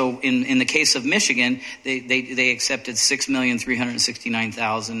 And so in the case of Michigan, they accepted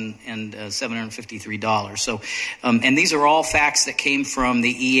 $6,369,753. So, and these are all facts that came from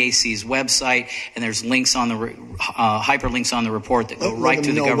the EAC's website, and there's links on the hyperlinks on the report that go right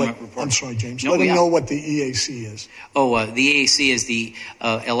to the government report. I'm sorry, James. Let me know what the EAC is. The EAC is the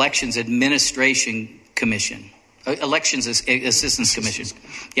Elections Administration Commission. Elections Assistance Commission.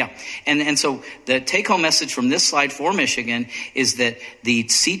 Yeah. And so the take-home message from this slide for Michigan is that the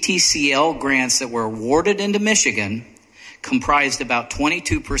CTCL grants that were awarded into Michigan comprised about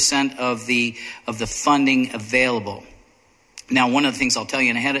 22% of the funding available. Now, one of the things I'll tell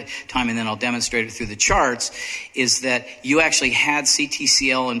you ahead of time, and then I'll demonstrate it through the charts, is that you actually had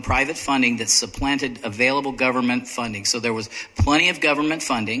CTCL and private funding that supplanted available government funding. So there was plenty of government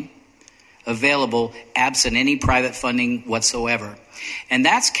funding available absent any private funding whatsoever. And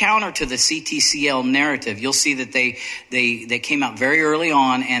that's counter to the CTCL narrative. You'll see that they came out very early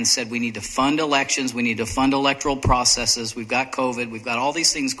on and said we need to fund elections, we need to fund electoral processes, we've got COVID, we've got all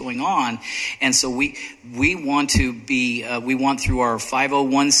these things going on. And so we want to be we want through our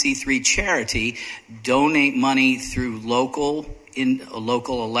 501c3 charity donate money through local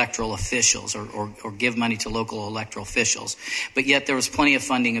electoral officials or give money to local electoral officials. But yet there was plenty of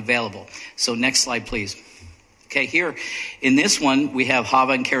funding available. So next slide, please. Okay, here in this one, we have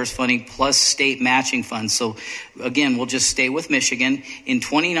HAVA and CARES funding plus state matching funds. So again, we'll just stay with Michigan. In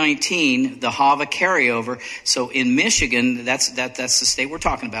 2019, the HAVA carryover. So in Michigan, that's the state we're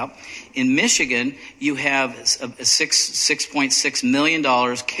talking about. In Michigan, you have a $6.6 million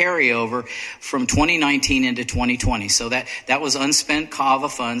carryover from 2019 into 2020. So that was unspent HAVA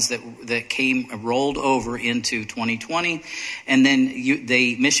funds that rolled over into 2020. And then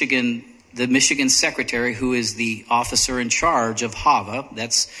the Michigan secretary, who is the officer in charge of HAVA,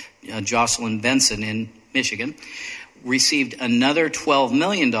 that's Jocelyn Benson in Michigan, received another $12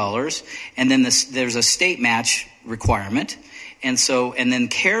 million. And then there's a state match requirement. And then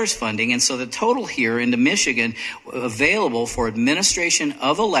CARES funding. And so the total here into Michigan available for administration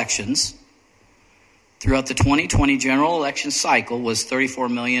of elections throughout the 2020 general election cycle was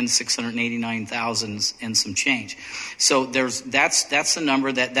 $34,689,000 and some change. So that's the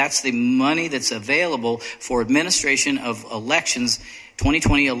number that's the money that's available for administration of elections,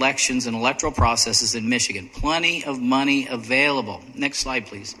 2020 elections and electoral processes in Michigan. Plenty of money available. Next slide,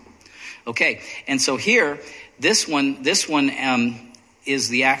 please. Okay, and so here, this one is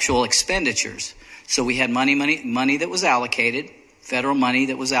the actual expenditures. So we had money that was allocated. Federal money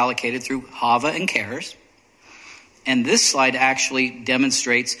that was allocated through HAVA and CARES. And this slide actually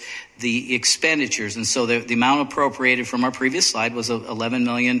demonstrates the expenditures. And so the amount appropriated from our previous slide was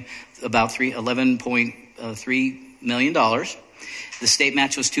 $11.3 million. The state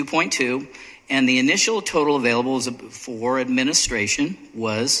match was 2.2, and the initial total available for administration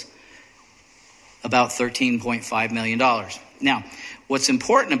was about $13.5 million. Now, what's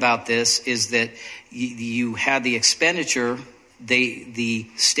important about this is that you had the expenditure. The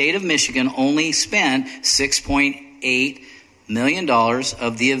state of Michigan only spent $6.8 million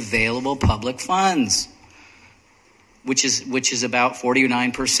of the available public funds, which is about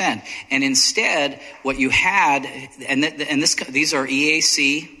 49%. And instead, what you had, these are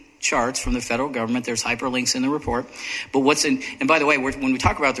EAC charts from the federal government. There's hyperlinks in the report. But and by the way, when we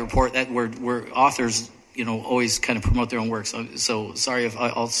talk about the report, that we're authors, always kind of promote their own work. So sorry if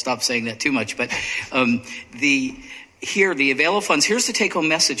I'll stop saying that too much. But here, the available funds, here's the take-home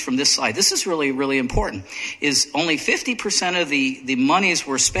message from this slide. This is really, really important, is only 50% of the monies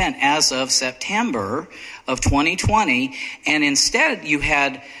were spent as of September of 2020, and instead you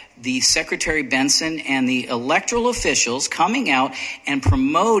had the Secretary Benson and the electoral officials coming out and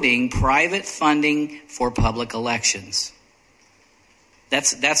promoting private funding for public elections.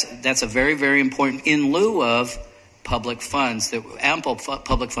 That's a very, very important, in lieu of public funds, ample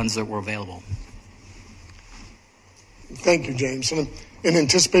public funds that were available. Thank you, James. And in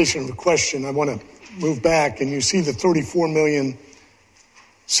anticipation of the question, I want to move back, and you see the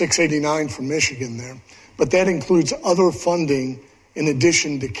 $34,689,000 from Michigan there, but that includes other funding in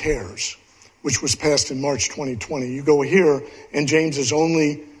addition to CARES, which was passed in March 2020. You go here, and James is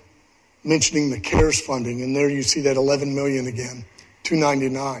only mentioning the CARES funding, and there you see that $11 million again,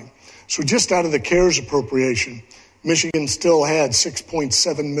 $299. So just out of the CARES appropriation, Michigan still had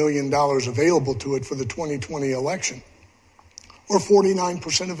 $6.7 million available to it for the 2020 election, or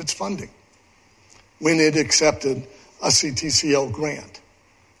 49% of its funding, when it accepted a CTCL grant.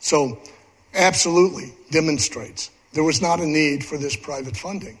 So absolutely demonstrates there was not a need for this private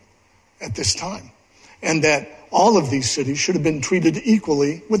funding at this time, and that all of these cities should have been treated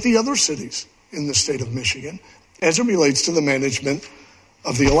equally with the other cities in the state of Michigan as it relates to the management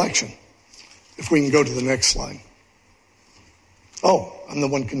of the election. If we can go to the next slide. Oh, I'm the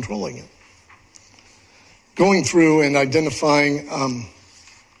one controlling it. Going through and identifying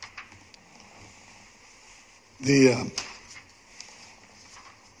the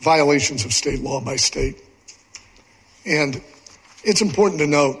violations of state law by state. And it's important to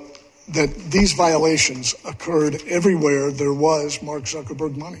note that these violations occurred everywhere there was Mark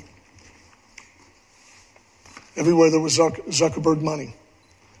Zuckerberg money. Everywhere there was Zuckerberg money.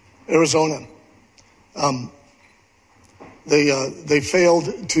 Arizona. They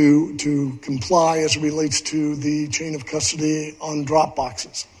failed to comply as it relates to the chain of custody on drop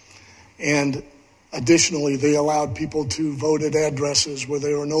boxes. And additionally, they allowed people to vote at addresses where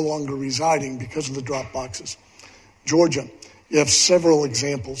they were no longer residing because of the drop boxes. Georgia, you have several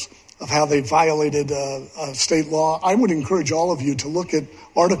examples of how they violated state law. I would encourage all of you to look at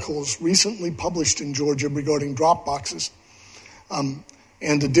articles recently published in Georgia regarding drop boxes. And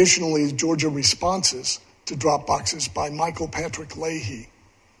additionally, Georgia responses to drop boxes by Michael Patrick Leahy,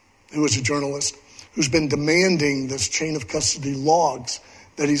 who is a journalist who's been demanding this chain of custody logs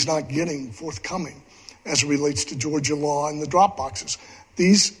that he's not getting forthcoming as it relates to Georgia law and the drop boxes.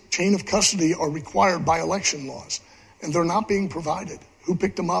 These chain of custody are required by election laws, and they're not being provided. Who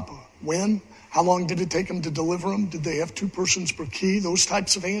picked them up? When? How long did it take them to deliver them? Did they have 2 persons per key? Those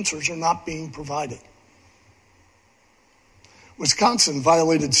types of answers are not being provided. Wisconsin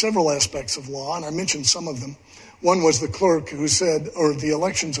violated several aspects of law, and I mentioned some of them. One was the clerk who said, or the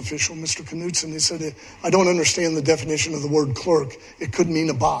elections official, Mr. Knudsen, he said, I don't understand the definition of the word clerk. It could mean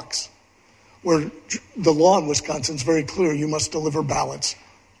a box. Where the law in Wisconsin is very clear. You must deliver ballots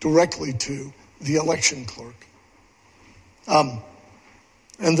directly to the election clerk.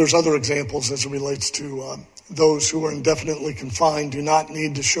 And there's other examples as it relates to those who are indefinitely confined do not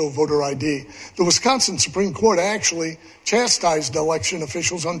need to show voter ID. The Wisconsin Supreme Court actually chastised election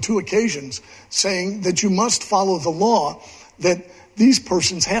officials on 2 occasions, saying that you must follow the law, that these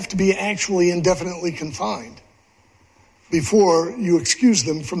persons have to be actually indefinitely confined before you excuse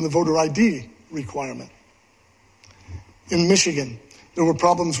them from the voter ID requirement. In Michigan, there were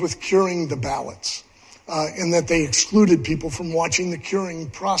problems with curing the ballots. In that they excluded people from watching the curing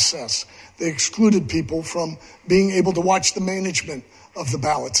process. They excluded people from being able to watch the management of the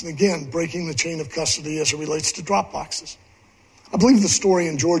ballots. And again, breaking the chain of custody as it relates to drop boxes. I believe the story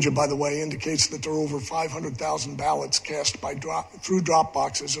in Georgia, by the way, indicates that there are over 500,000 ballots cast through drop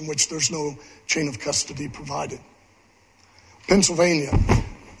boxes in which there's no chain of custody provided. Pennsylvania,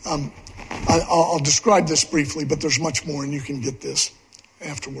 I'll describe this briefly, but there's much more, and you can get this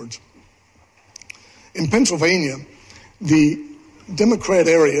afterwards. In Pennsylvania, the Democrat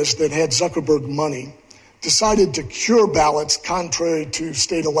areas that had Zuckerberg money decided to cure ballots contrary to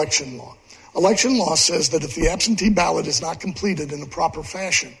state election law. Election law says that if the absentee ballot is not completed in a proper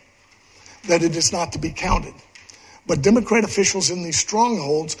fashion, that it is not to be counted. But Democrat officials in these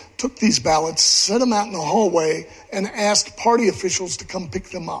strongholds took these ballots, set them out in the hallway, and asked party officials to come pick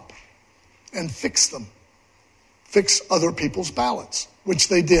them up and fix them, fix other people's ballots, which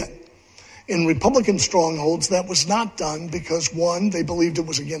they did. In Republican strongholds, that was not done because, one, they believed it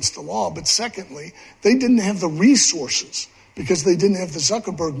was against the law, but secondly, they didn't have the resources because they didn't have the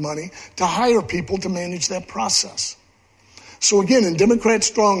Zuckerberg money to hire people to manage that process. So again, in Democrat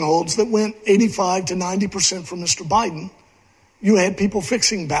strongholds that went 85 to 90% for Mr. Biden, you had people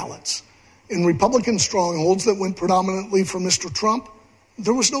fixing ballots. In Republican strongholds that went predominantly for Mr. Trump,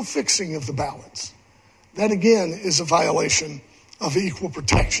 there was no fixing of the ballots. That again is a violation of equal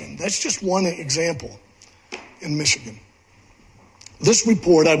protection. That's just one example in Michigan. This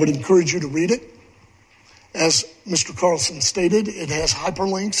report, I would encourage you to read it. As Mr. Carlson stated, it has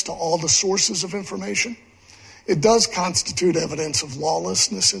hyperlinks to all the sources of information. It does constitute evidence of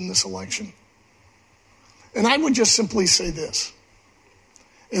lawlessness in this election. And I would just simply say this.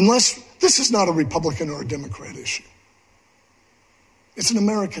 Unless this is not a Republican or a Democrat issue. It's an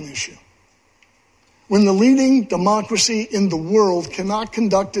American issue. When the leading democracy in the world cannot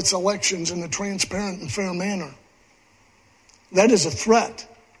conduct its elections in a transparent and fair manner, that is a threat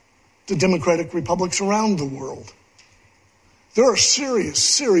to democratic republics around the world. There are serious,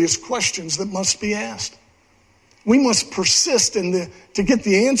 serious questions that must be asked. We must persist to get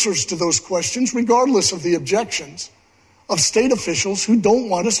the answers to those questions, regardless of the objections of state officials who don't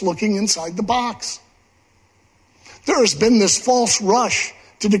want us looking inside the box. There has been this false rush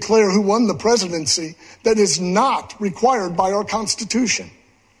to declare who won the presidency that is not required by our Constitution.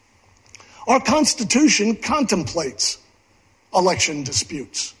 Our Constitution contemplates election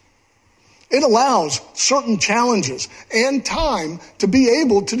disputes. It allows certain challenges and time to be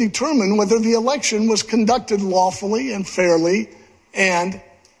able to determine whether the election was conducted lawfully and fairly and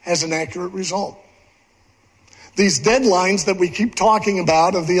has an accurate result. These deadlines that we keep talking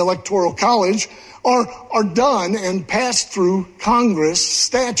about of the Electoral College are done and passed through Congress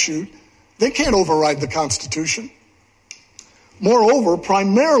statute. They can't override the Constitution. Moreover,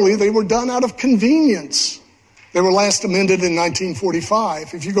 primarily they were done out of convenience. They were last amended in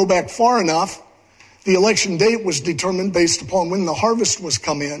 1945. If you go back far enough, the election date was determined based upon when the harvest would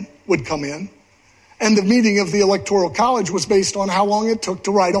come in, and the meeting of the Electoral College was based on how long it took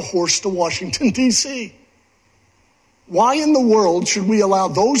to ride a horse to Washington, D.C. Why in the world should we allow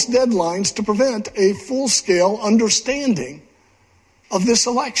those deadlines to prevent a full-scale understanding of this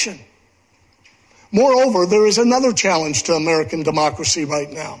election? Moreover, there is another challenge to American democracy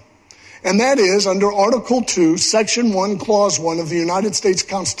right now. And that is, under Article 2, Section 1, Clause 1 of the United States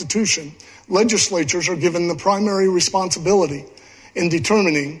Constitution, legislatures are given the primary responsibility in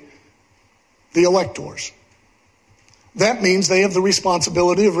determining the electors. That means they have the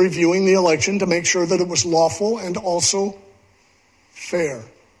responsibility of reviewing the election to make sure that it was lawful and also fair,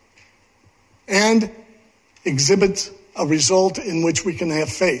 and exhibits a result in which we can have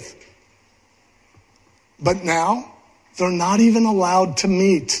faith. But now, they're not even allowed to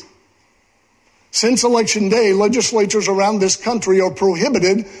meet. Since Election Day, legislatures around this country are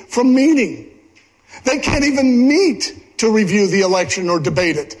prohibited from meeting. They can't even meet to review the election or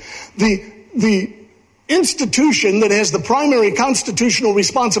debate it. The institution that has the primary constitutional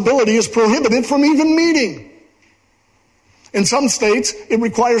responsibility is prohibited from even meeting. In some states, it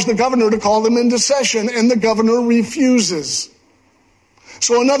requires the governor to call them into session, and the governor refuses.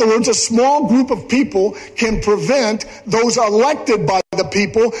 So in other words, a small group of people can prevent those elected by the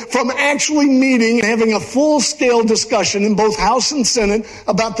people from actually meeting and having a full-scale discussion in both House and Senate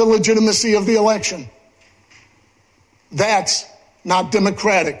about the legitimacy of the election. That's not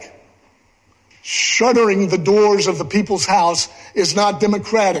democratic. Shuttering the doors of the people's house is not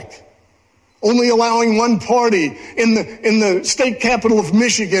democratic. Only allowing one party in the state capital of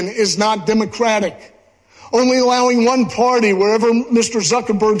Michigan is not democratic. Only allowing one party, wherever Mr.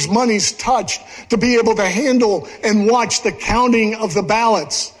 Zuckerberg's money's touched, to be able to handle and watch the counting of the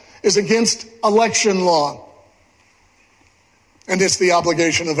ballots is against election law. And it's the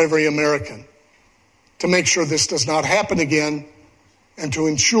obligation of every American to make sure this does not happen again, and to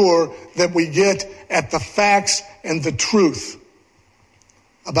ensure that we get at the facts and the truth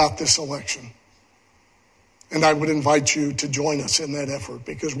about this election. And I would invite you to join us in that effort,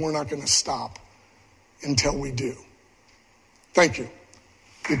 because we're not going to stop until we do. Thank you.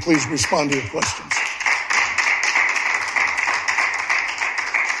 Will you please respond to your questions?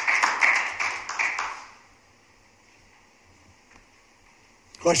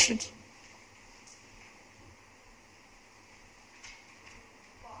 Questions?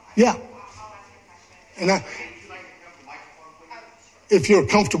 Yeah. And if you're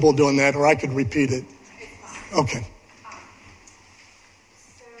comfortable doing that, or I could repeat it. Okay.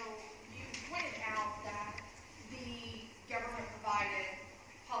 So you pointed out that the government-provided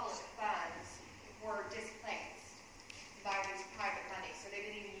public funds were displaced by this private money. So they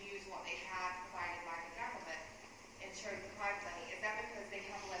didn't even use what they had provided by the government and chose the private money. Is that because they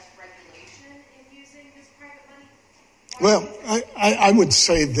have less regulation in using this private money? Well, I would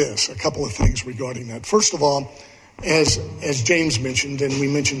say this, a couple of things regarding that. First of all, as James mentioned and we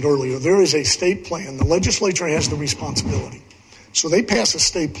mentioned earlier, there is a state plan. The legislature has the responsibility. So they pass a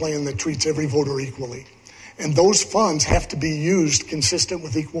state plan that treats every voter equally. And those funds have to be used consistent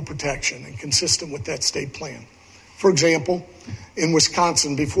with equal protection and consistent with that state plan. For example, in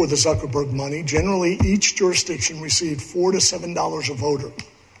Wisconsin, before the Zuckerberg money, generally each jurisdiction received $4 to $7 a voter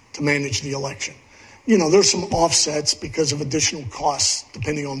to manage the election. You know, there's some offsets because of additional costs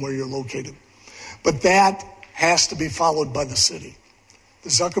depending on where you're located. But that has to be followed by the city. The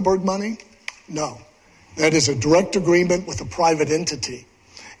Zuckerberg money? No. That is a direct agreement with a private entity.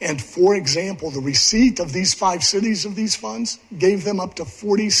 And for example, the receipt of these 5 cities of these funds gave them up to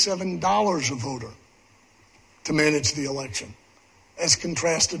 $47 a voter to manage the election, as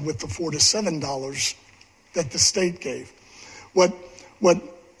contrasted with the $4 to $7 that the state gave. What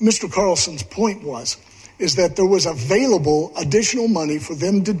Mr. Carlson's point is that there was available additional money for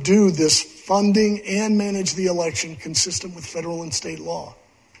them to do this funding and manage the election consistent with federal and state law.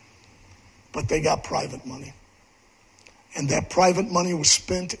 But they got private money. And that private money was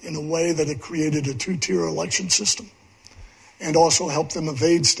spent in a way that it created a 2-tier election system and also helped them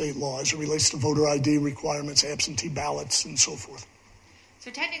evade state law as it relates to voter ID requirements, absentee ballots, and so forth.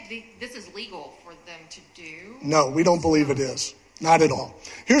 So technically, this is legal for them to do? No, we don't believe it is. Not at all.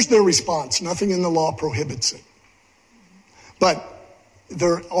 Here's their response. Nothing in the law prohibits it. But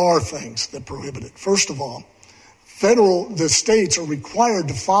there are things that prohibit it. First of all, the states are required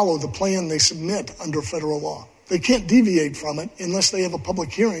to follow the plan they submit under federal law. They can't deviate from it unless they have a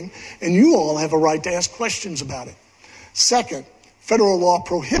public hearing, and you all have a right to ask questions about it. Second, federal law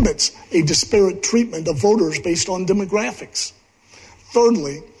prohibits a disparate treatment of voters based on demographics.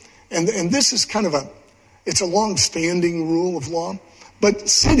 Thirdly, and this is it's a long-standing rule of law, but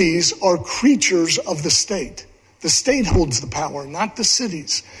cities are creatures of the state. The state holds the power, not the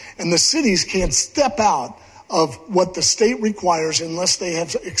cities. And the cities can't step out of what the state requires unless they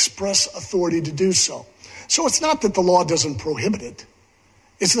have express authority to do so. So it's not that the law doesn't prohibit it.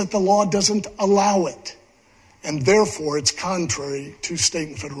 It's that the law doesn't allow it. And therefore, it's contrary to state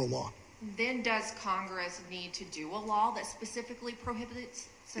and federal law. Then does Congress need to do a law that specifically prohibits?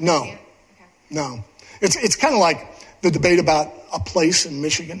 No. Okay. No. It's kind of like the debate about a place in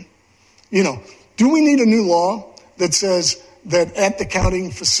Michigan. Do we need a new law that says that at the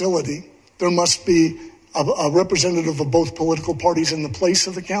counting facility, there must be a representative of both political parties in the place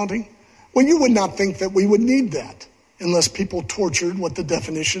of the counting? Well, you would not think that we would need that unless people tortured what the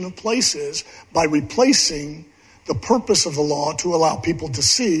definition of place is by replacing the purpose of the law to allow people to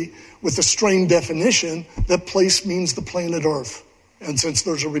see with the strained definition that place means the planet Earth. And since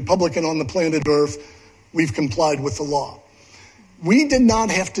there's a Republican on the planet Earth, we've complied with the law. We did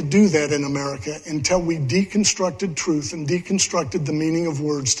not have to do that in America until we deconstructed truth and deconstructed the meaning of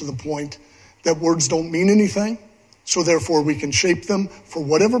words to the point that words don't mean anything. So therefore, we can shape them for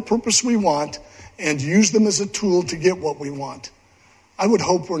whatever purpose we want and use them as a tool to get what we want. I would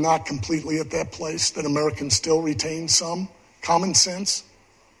hope we're not completely at that place, that Americans still retain some common sense,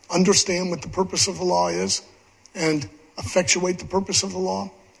 understand what the purpose of the law is, and effectuate the purpose of the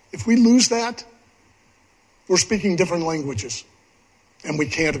law. If we lose that, we're speaking different languages, and we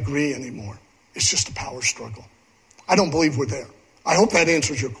can't agree anymore. It's just a power struggle. I don't believe we're there. I hope that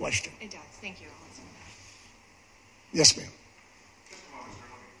answers your question. It does. Thank you. Yes, ma'am.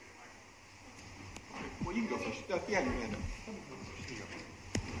 Well, you can go first. Yeah, your hand up.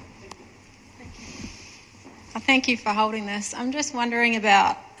 Thank you for holding this. I'm just wondering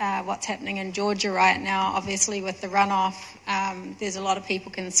about what's happening in Georgia right now. Obviously, with the runoff, there's a lot of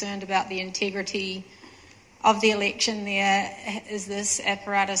people concerned about the integrity of the election there. Is this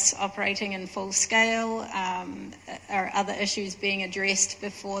apparatus operating in full scale? Are other issues being addressed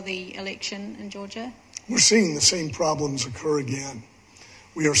before the election in Georgia? We're seeing the same problems occur again.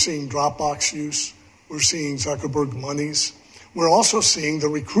 We are seeing Dropbox use. We're seeing Zuckerberg monies. We're also seeing the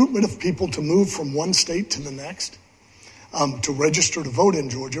recruitment of people to move from one state to the next to register to vote in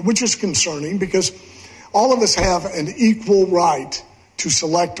Georgia, which is concerning because all of us have an equal right to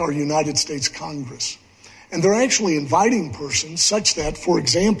select our United States Congress. And they're actually inviting persons such that, for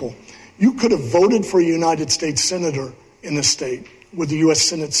example, you could have voted for a United States senator in a state where the U.S.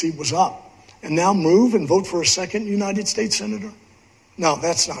 Senate seat was up and now move and vote for a second United States senator? No,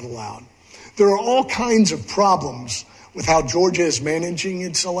 that's not allowed. There are all kinds of problems with how Georgia is managing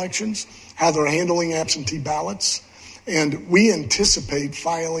its elections, how they're handling absentee ballots, and we anticipate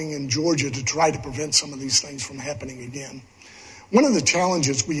filing in Georgia to try to prevent some of these things from happening again. One of the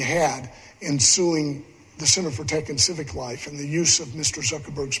challenges we had in suing the Center for Tech and Civic Life and the use of Mr.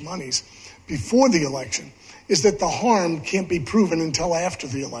 Zuckerberg's monies before the election is that the harm can't be proven until after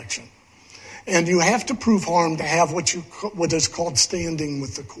the election. And you have to prove harm to have what is called standing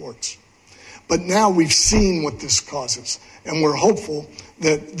with the courts. But now we've seen what this causes, and we're hopeful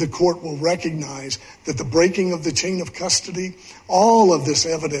that the court will recognize that the breaking of the chain of custody, all of this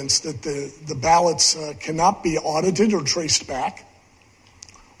evidence that the ballots cannot be audited or traced back,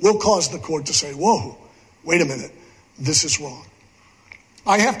 will cause the court to say, whoa, wait a minute, this is wrong.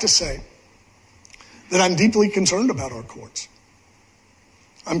 I have to say that I'm deeply concerned about our courts.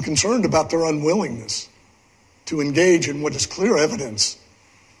 I'm concerned about their unwillingness to engage in what is clear evidence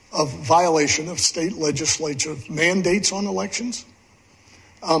of violation of state legislature mandates on elections.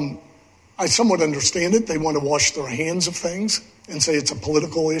 I somewhat understand it. They want to wash their hands of things and say it's a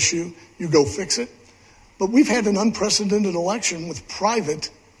political issue. You go fix it. But we've had an unprecedented election with private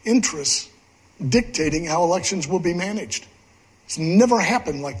interests dictating how elections will be managed. It's never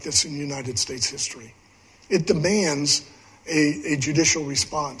happened like this in United States history. It demands a judicial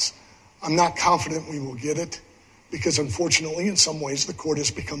response. I'm not confident we will get it because, unfortunately, in some ways, the court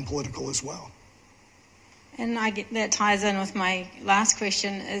has become political as well. And that ties in with my last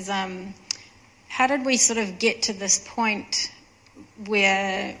question is how did we sort of get to this point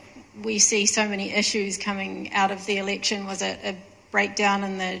where we see so many issues coming out of the election? Was it breakdown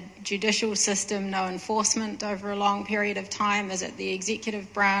in the judicial system, no enforcement over a long period of time? Is it the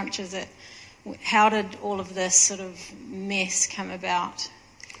executive branch? How did all of this sort of mess come about?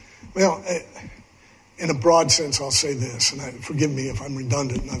 Well, in a broad sense, I'll say this, and forgive me if I'm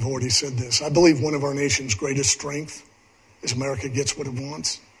redundant, and I've already said this. I believe one of our nation's greatest strengths is America gets what it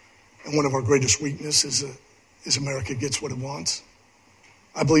wants, and one of our greatest weaknesses is America gets what it wants.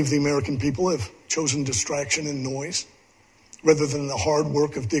 I believe the American people have chosen distraction and noise rather than the hard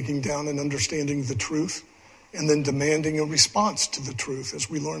work of digging down and understanding the truth and then demanding a response to the truth as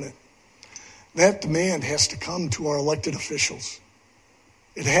we learn it. That demand has to come to our elected officials.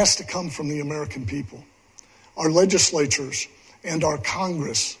 It has to come from the American people. Our legislatures and our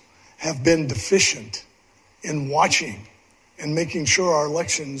Congress have been deficient in watching and making sure our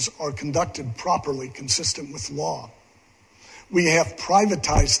elections are conducted properly, consistent with law. We have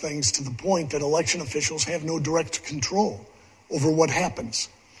privatized things to the point that election officials have no direct control over what happens.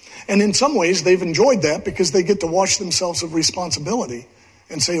 And in some ways, they've enjoyed that because they get to wash themselves of responsibility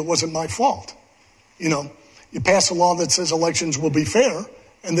and say it wasn't my fault. You pass a law that says elections will be fair,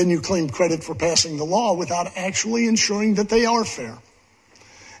 and then you claim credit for passing the law without actually ensuring that they are fair.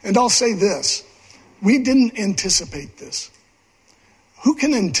 And I'll say this, we didn't anticipate this. Who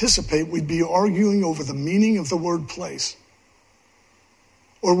can anticipate we'd be arguing over the meaning of the word place,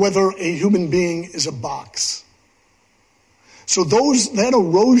 or whether a human being is a box? So that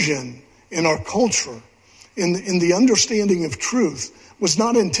erosion in our culture, in the understanding of truth, was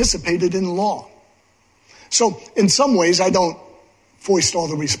not anticipated in law. So in some ways, I don't foist all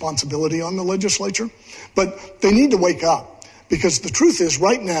the responsibility on the legislature, but they need to wake up, because the truth is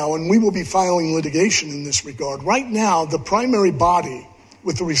right now, and we will be filing litigation in this regard, right now the primary body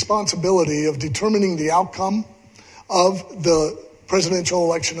with the responsibility of determining the outcome of the presidential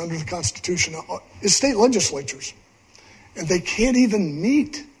election under the Constitution is state legislatures. And they can't even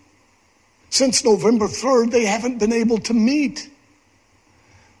meet. Since November 3rd, they haven't been able to meet.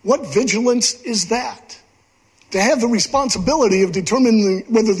 What vigilance is that? To have the responsibility of determining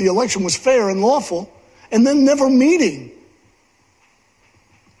whether the election was fair and lawful, and then never meeting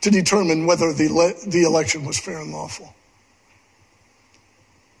to determine whether the election was fair and lawful.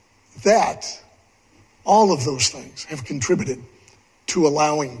 All of those things have contributed to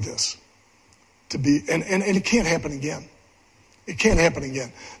allowing this to be, and it can't happen again. It can't happen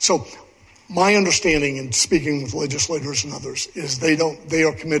again. So my understanding in speaking with legislators and others is they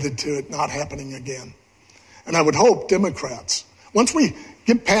are committed to it not happening again. And I would hope Democrats, once we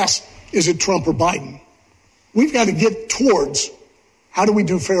get past, is it Trump or Biden, we've got to get towards how do we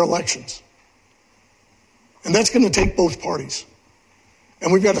do fair elections? And that's going to take both parties.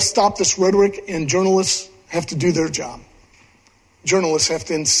 And we've got to stop this rhetoric, and journalists have to do their job. Journalists have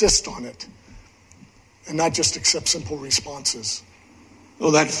to insist on it and not just accept simple responses.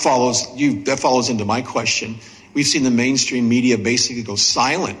 Well, that follows into my question. We've seen the mainstream media basically go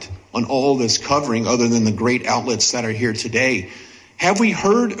silent on all this covering other than the great outlets that are here today. Have we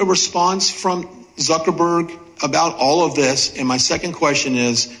heard a response from Zuckerberg about all of this? And my second question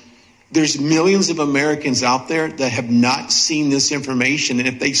is, there's millions of Americans out there that have not seen this information. And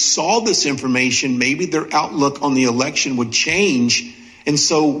if they saw this information, maybe their outlook on the election would change. And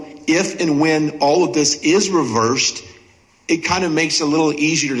so if and when all of this is reversed, it kind of makes it a little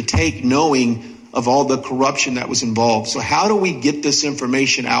easier to take, knowing of all the corruption that was involved. So how do we get this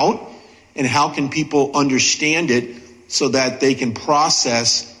information out, and how can people understand it so that they can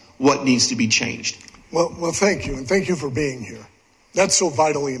process what needs to be changed? Well, thank you, and thank you for being here. That's so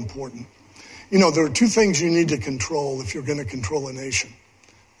vitally important. There are two things you need to control if you're going to control a nation: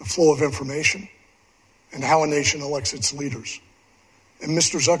 the flow of information and how a nation elects its leaders. And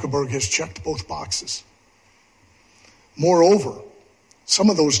Mr. Zuckerberg has checked both boxes. Moreover, some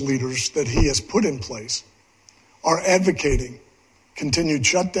of those leaders that he has put in place are advocating continued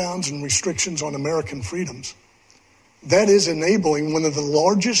shutdowns and restrictions on American freedoms. That is enabling one of the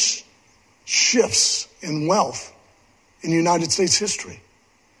largest shifts in wealth in United States history.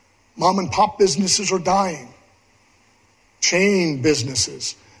 Mom and pop businesses are dying. Chain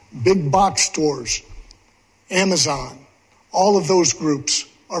businesses, big box stores, Amazon, all of those groups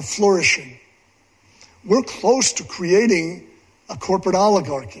are flourishing. We're close to creating a corporate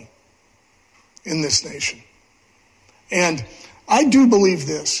oligarchy in this nation. And I do believe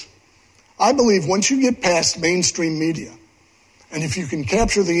this. I believe once you get past mainstream media, and if you can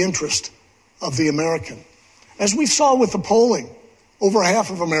capture the interest of the American, as we saw with the polling, over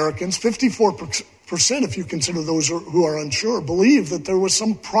half of Americans, 54% if you consider those who are unsure, believe that there was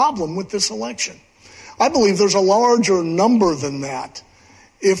some problem with this election. I believe there's a larger number than that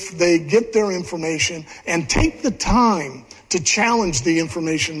if they get their information and take the time to challenge the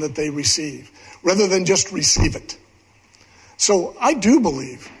information that they receive, rather than just receive it. So I do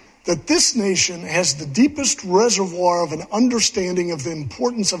believe that this nation has the deepest reservoir of an understanding of the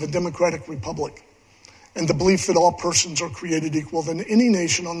importance of a democratic republic and the belief that all persons are created equal than any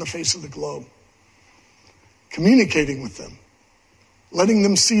nation on the face of the globe. Communicating with them, letting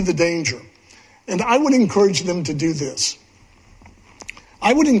them see the danger. And I would encourage them to do this.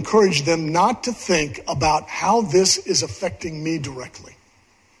 I would encourage them not to think about how this is affecting me directly.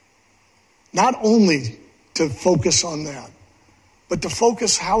 Not only to focus on that, but to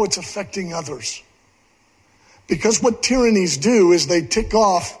focus how it's affecting others. Because what tyrannies do is they tick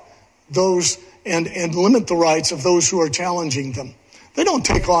off those and limit the rights of those who are challenging them. They don't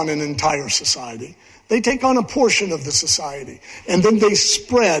take on an entire society. They take on a portion of the society. And then they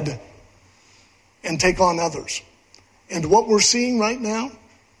spread and take on others. And what we're seeing right now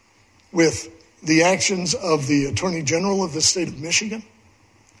with the actions of the Attorney General of the state of Michigan,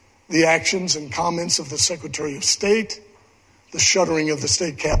 the actions and comments of the Secretary of State, the shuttering of the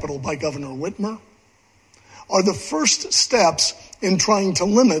state capitol by Governor Whitmer, are the first steps in trying to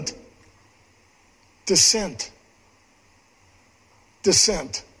limit dissent.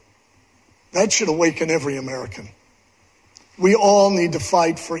 Dissent. That should awaken every American. We all need to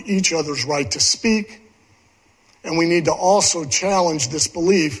fight for each other's right to speak, and we need to also challenge this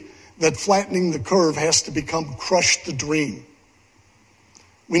belief that flattening the curve has to become crush the dream.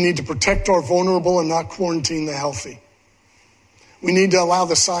 We need to protect our vulnerable and not quarantine the healthy. We need to allow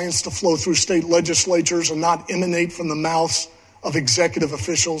the science to flow through state legislatures and not emanate from the mouths of executive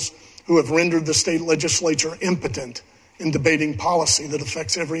officials who have rendered the state legislature impotent in debating policy that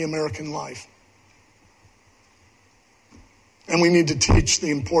affects every American life. And we need to teach the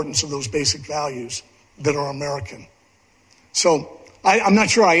importance of those basic values that are American. So I'm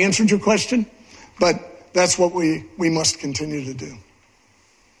not sure I answered your question, but that's what we must continue to do.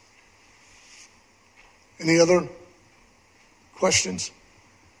 Any other questions?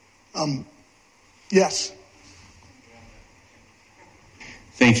 Yes.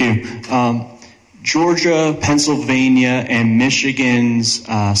 Thank you. Georgia, Pennsylvania, and Michigan's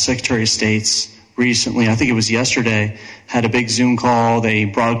Secretary of States recently, I think it was yesterday, had a big Zoom call. They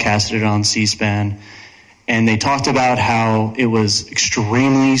broadcasted it on C-SPAN. And they talked about how it was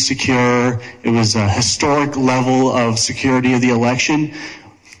extremely secure. It was a historic level of security of the election.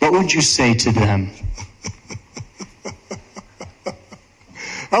 What would you say to them?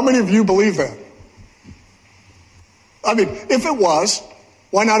 How many of you believe that? I mean, if it was,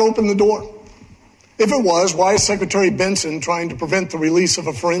 why not open the door? If it was, why is Secretary Benson trying to prevent the release of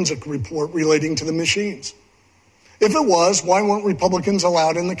a forensic report relating to the machines? If it was, why weren't Republicans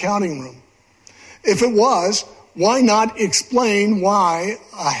allowed in the counting room? If it was, why not explain why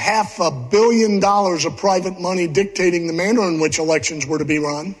 $500 million of private money dictating the manner in which elections were to be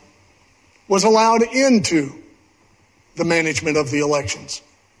run was allowed into the management of the elections?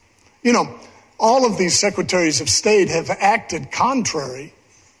 You know, all of these secretaries of state have acted contrary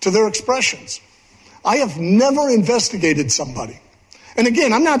to their expressions. I have never investigated somebody. And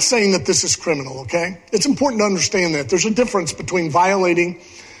again, I'm not saying that this is criminal, okay? It's important to understand that. There's a difference between violating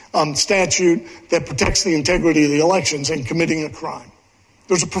statute that protects the integrity of the elections and committing a crime.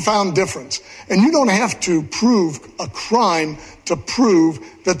 There's a profound difference. And you don't have to prove a crime to prove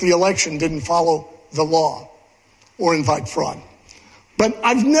that the election didn't follow the law or invite fraud. But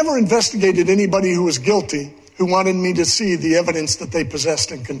I've never investigated anybody who was guilty who wanted me to see the evidence that they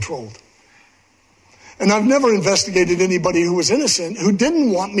possessed and controlled. And I've never investigated anybody who was innocent who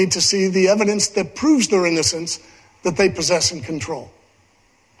didn't want me to see the evidence that proves their innocence that they possess and control.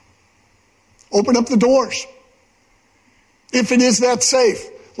 Open up the doors. If it is that safe,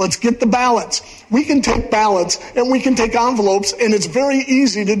 let's get the ballots. We can take ballots and we can take envelopes, and it's very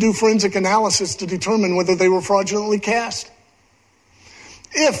easy to do forensic analysis to determine whether they were fraudulently cast.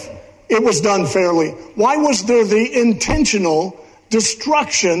 If it was done fairly, why was there the intentional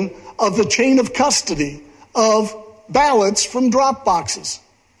destruction of the chain of custody of ballots from drop boxes?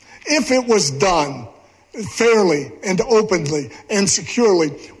 If it was done fairly and openly and securely,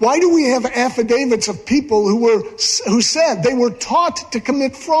 why do we have affidavits of people who said they were taught to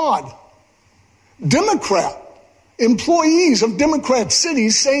commit fraud? Democrat employees of Democrat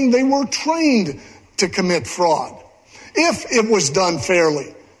cities saying they were trained to commit fraud. If it was done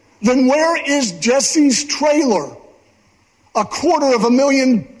fairly, then where is Jesse's trailer?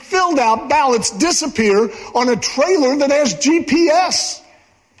 250,000 filled out ballots disappear on a trailer that has GPS.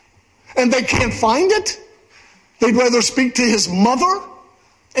 And they can't find it? They'd rather speak to his mother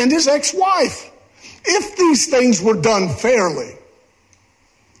and his ex-wife. If these things were done fairly,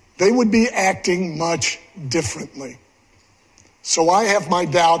 they would be acting much differently. So I have my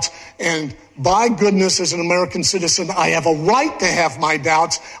doubts, and by goodness, as an American citizen, I have a right to have my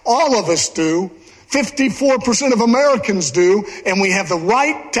doubts. All of us do. 54% of Americans do, and we have the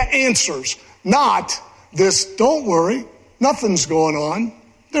right to answers, not this, don't worry, nothing's going on.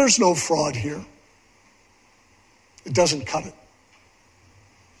 There's no fraud here. It doesn't cut it.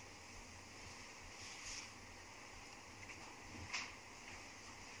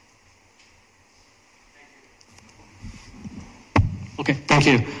 Okay, thank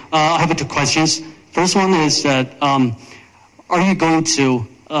you. I have two questions. First one is that are you going to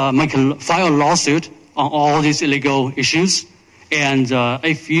file a lawsuit on all these illegal issues? And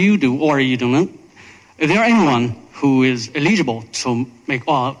if you do or you don't, is there anyone who is eligible to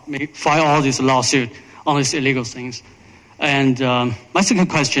file all these lawsuits on these illegal things? And my second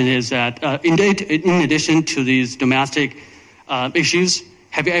question is that in addition to these domestic issues,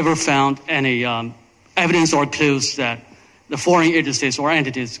 have you ever found any evidence or clues that the foreign agencies or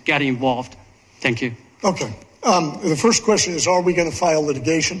entities get involved? Thank you. Okay. The first question is, are we going to file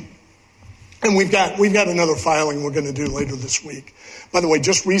litigation? And we've got another filing we're going to do later this week. By the way,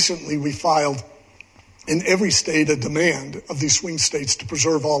 just recently we filed in every state a demand of these swing states to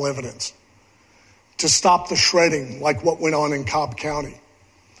preserve all evidence, to stop the shredding like what went on in Cobb County,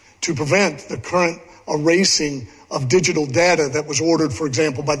 to prevent the current erasing of digital data that was ordered, for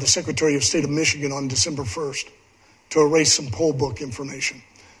example, by the Secretary of State of Michigan on December 1st, to erase some poll book information,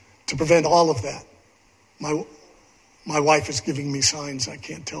 to prevent all of that. My wife is giving me signs. I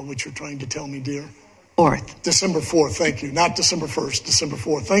can't tell what you're trying to tell me, dear. 4th. December 4th, thank you. Not December 1st, December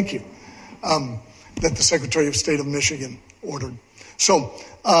 4th, thank you. That the Secretary of State of Michigan ordered. So,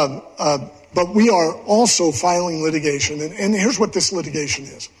 but we are also filing litigation, and here's what this litigation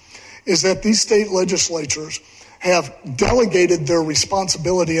is that these state legislatures have delegated their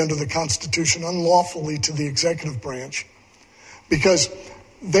responsibility under the Constitution unlawfully to the executive branch because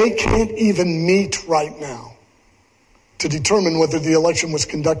they can't even meet right now to determine whether the election was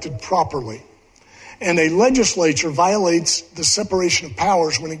conducted properly. And a legislature violates the separation of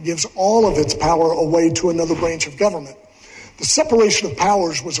powers when it gives all of its power away to another branch of government. The separation of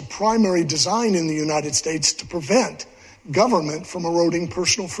powers was a primary design in the United States to prevent government from eroding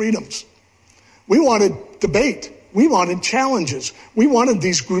personal freedoms. We wanted debate. We wanted challenges. We wanted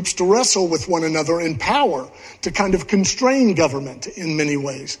these groups to wrestle with one another in power to kind of constrain government in many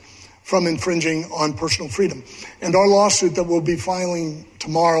ways from infringing on personal freedom. And our lawsuit that we'll be filing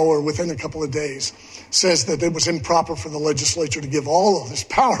tomorrow or within a couple of days says that it was improper for the legislature to give all of this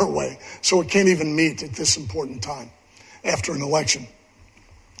power away, so it can't even meet at this important time after an election.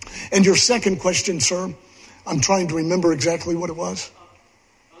 And your second question, sir, I'm trying to remember exactly what it was.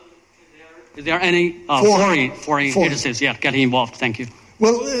 Is there any foreign agencies getting involved? Thank you.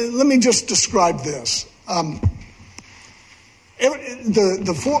 Well, let me just describe this.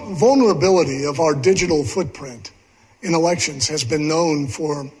 The vulnerability of our digital footprint in elections has been known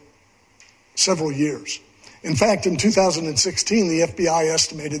for several years. In fact, in 2016, the FBI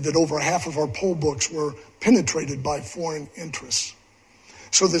estimated that over half of our poll books were penetrated by foreign interests.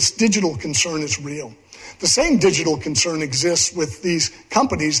 So this digital concern is real. The same digital concern exists with these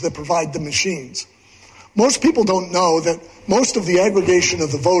companies that provide the machines. Most people don't know that most of the aggregation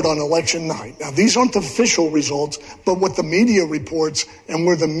of the vote on election night, now these aren't the official results, but what the media reports and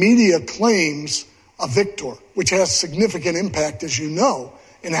where the media claims a victor, which has significant impact, as you know,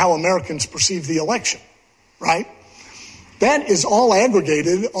 in how Americans perceive the election, right? That is all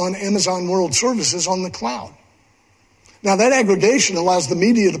aggregated on Amazon World Services on the cloud. Now that aggregation allows the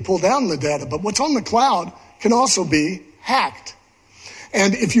media to pull down the data, but what's on the cloud can also be hacked.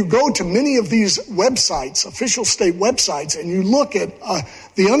 And if you go to many of these websites, official state websites, and you look at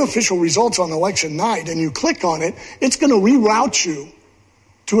the unofficial results on election night and you click on it, it's going to reroute you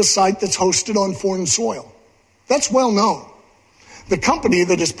to a site that's hosted on foreign soil. That's well known. The company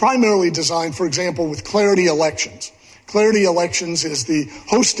that is primarily designed, for example, with Clarity Elections. Clarity Elections is the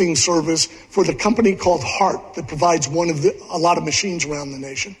hosting service for the company called Hart that provides a lot of machines around the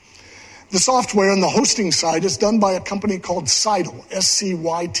nation. The software and the hosting site is done by a company called Scytl,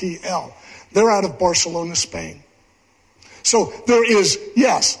 S-C-Y-T-L. They're out of Barcelona, Spain. So there is,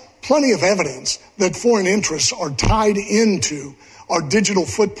 yes, plenty of evidence that foreign interests are tied into our digital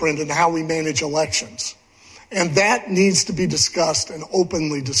footprint and how we manage elections. And that needs to be discussed and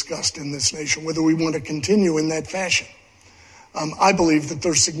openly discussed in this nation, whether we want to continue in that fashion. I believe that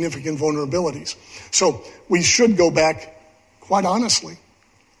there's significant vulnerabilities. So we should go back, quite honestly,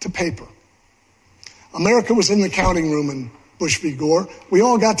 to paper. America was in the counting room in Bush v. Gore. We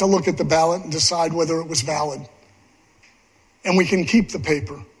all got to look at the ballot and decide whether it was valid. And we can keep the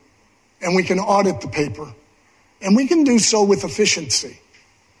paper. and we can audit the paper, and we can do so with efficiency.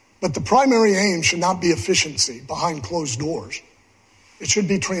 But the primary aim should not be efficiency behind closed doors. It should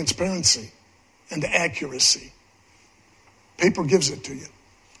be transparency and accuracy. Paper gives it to you.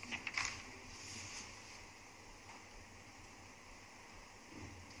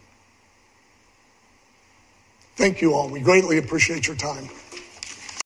 Thank you all. We greatly appreciate your time.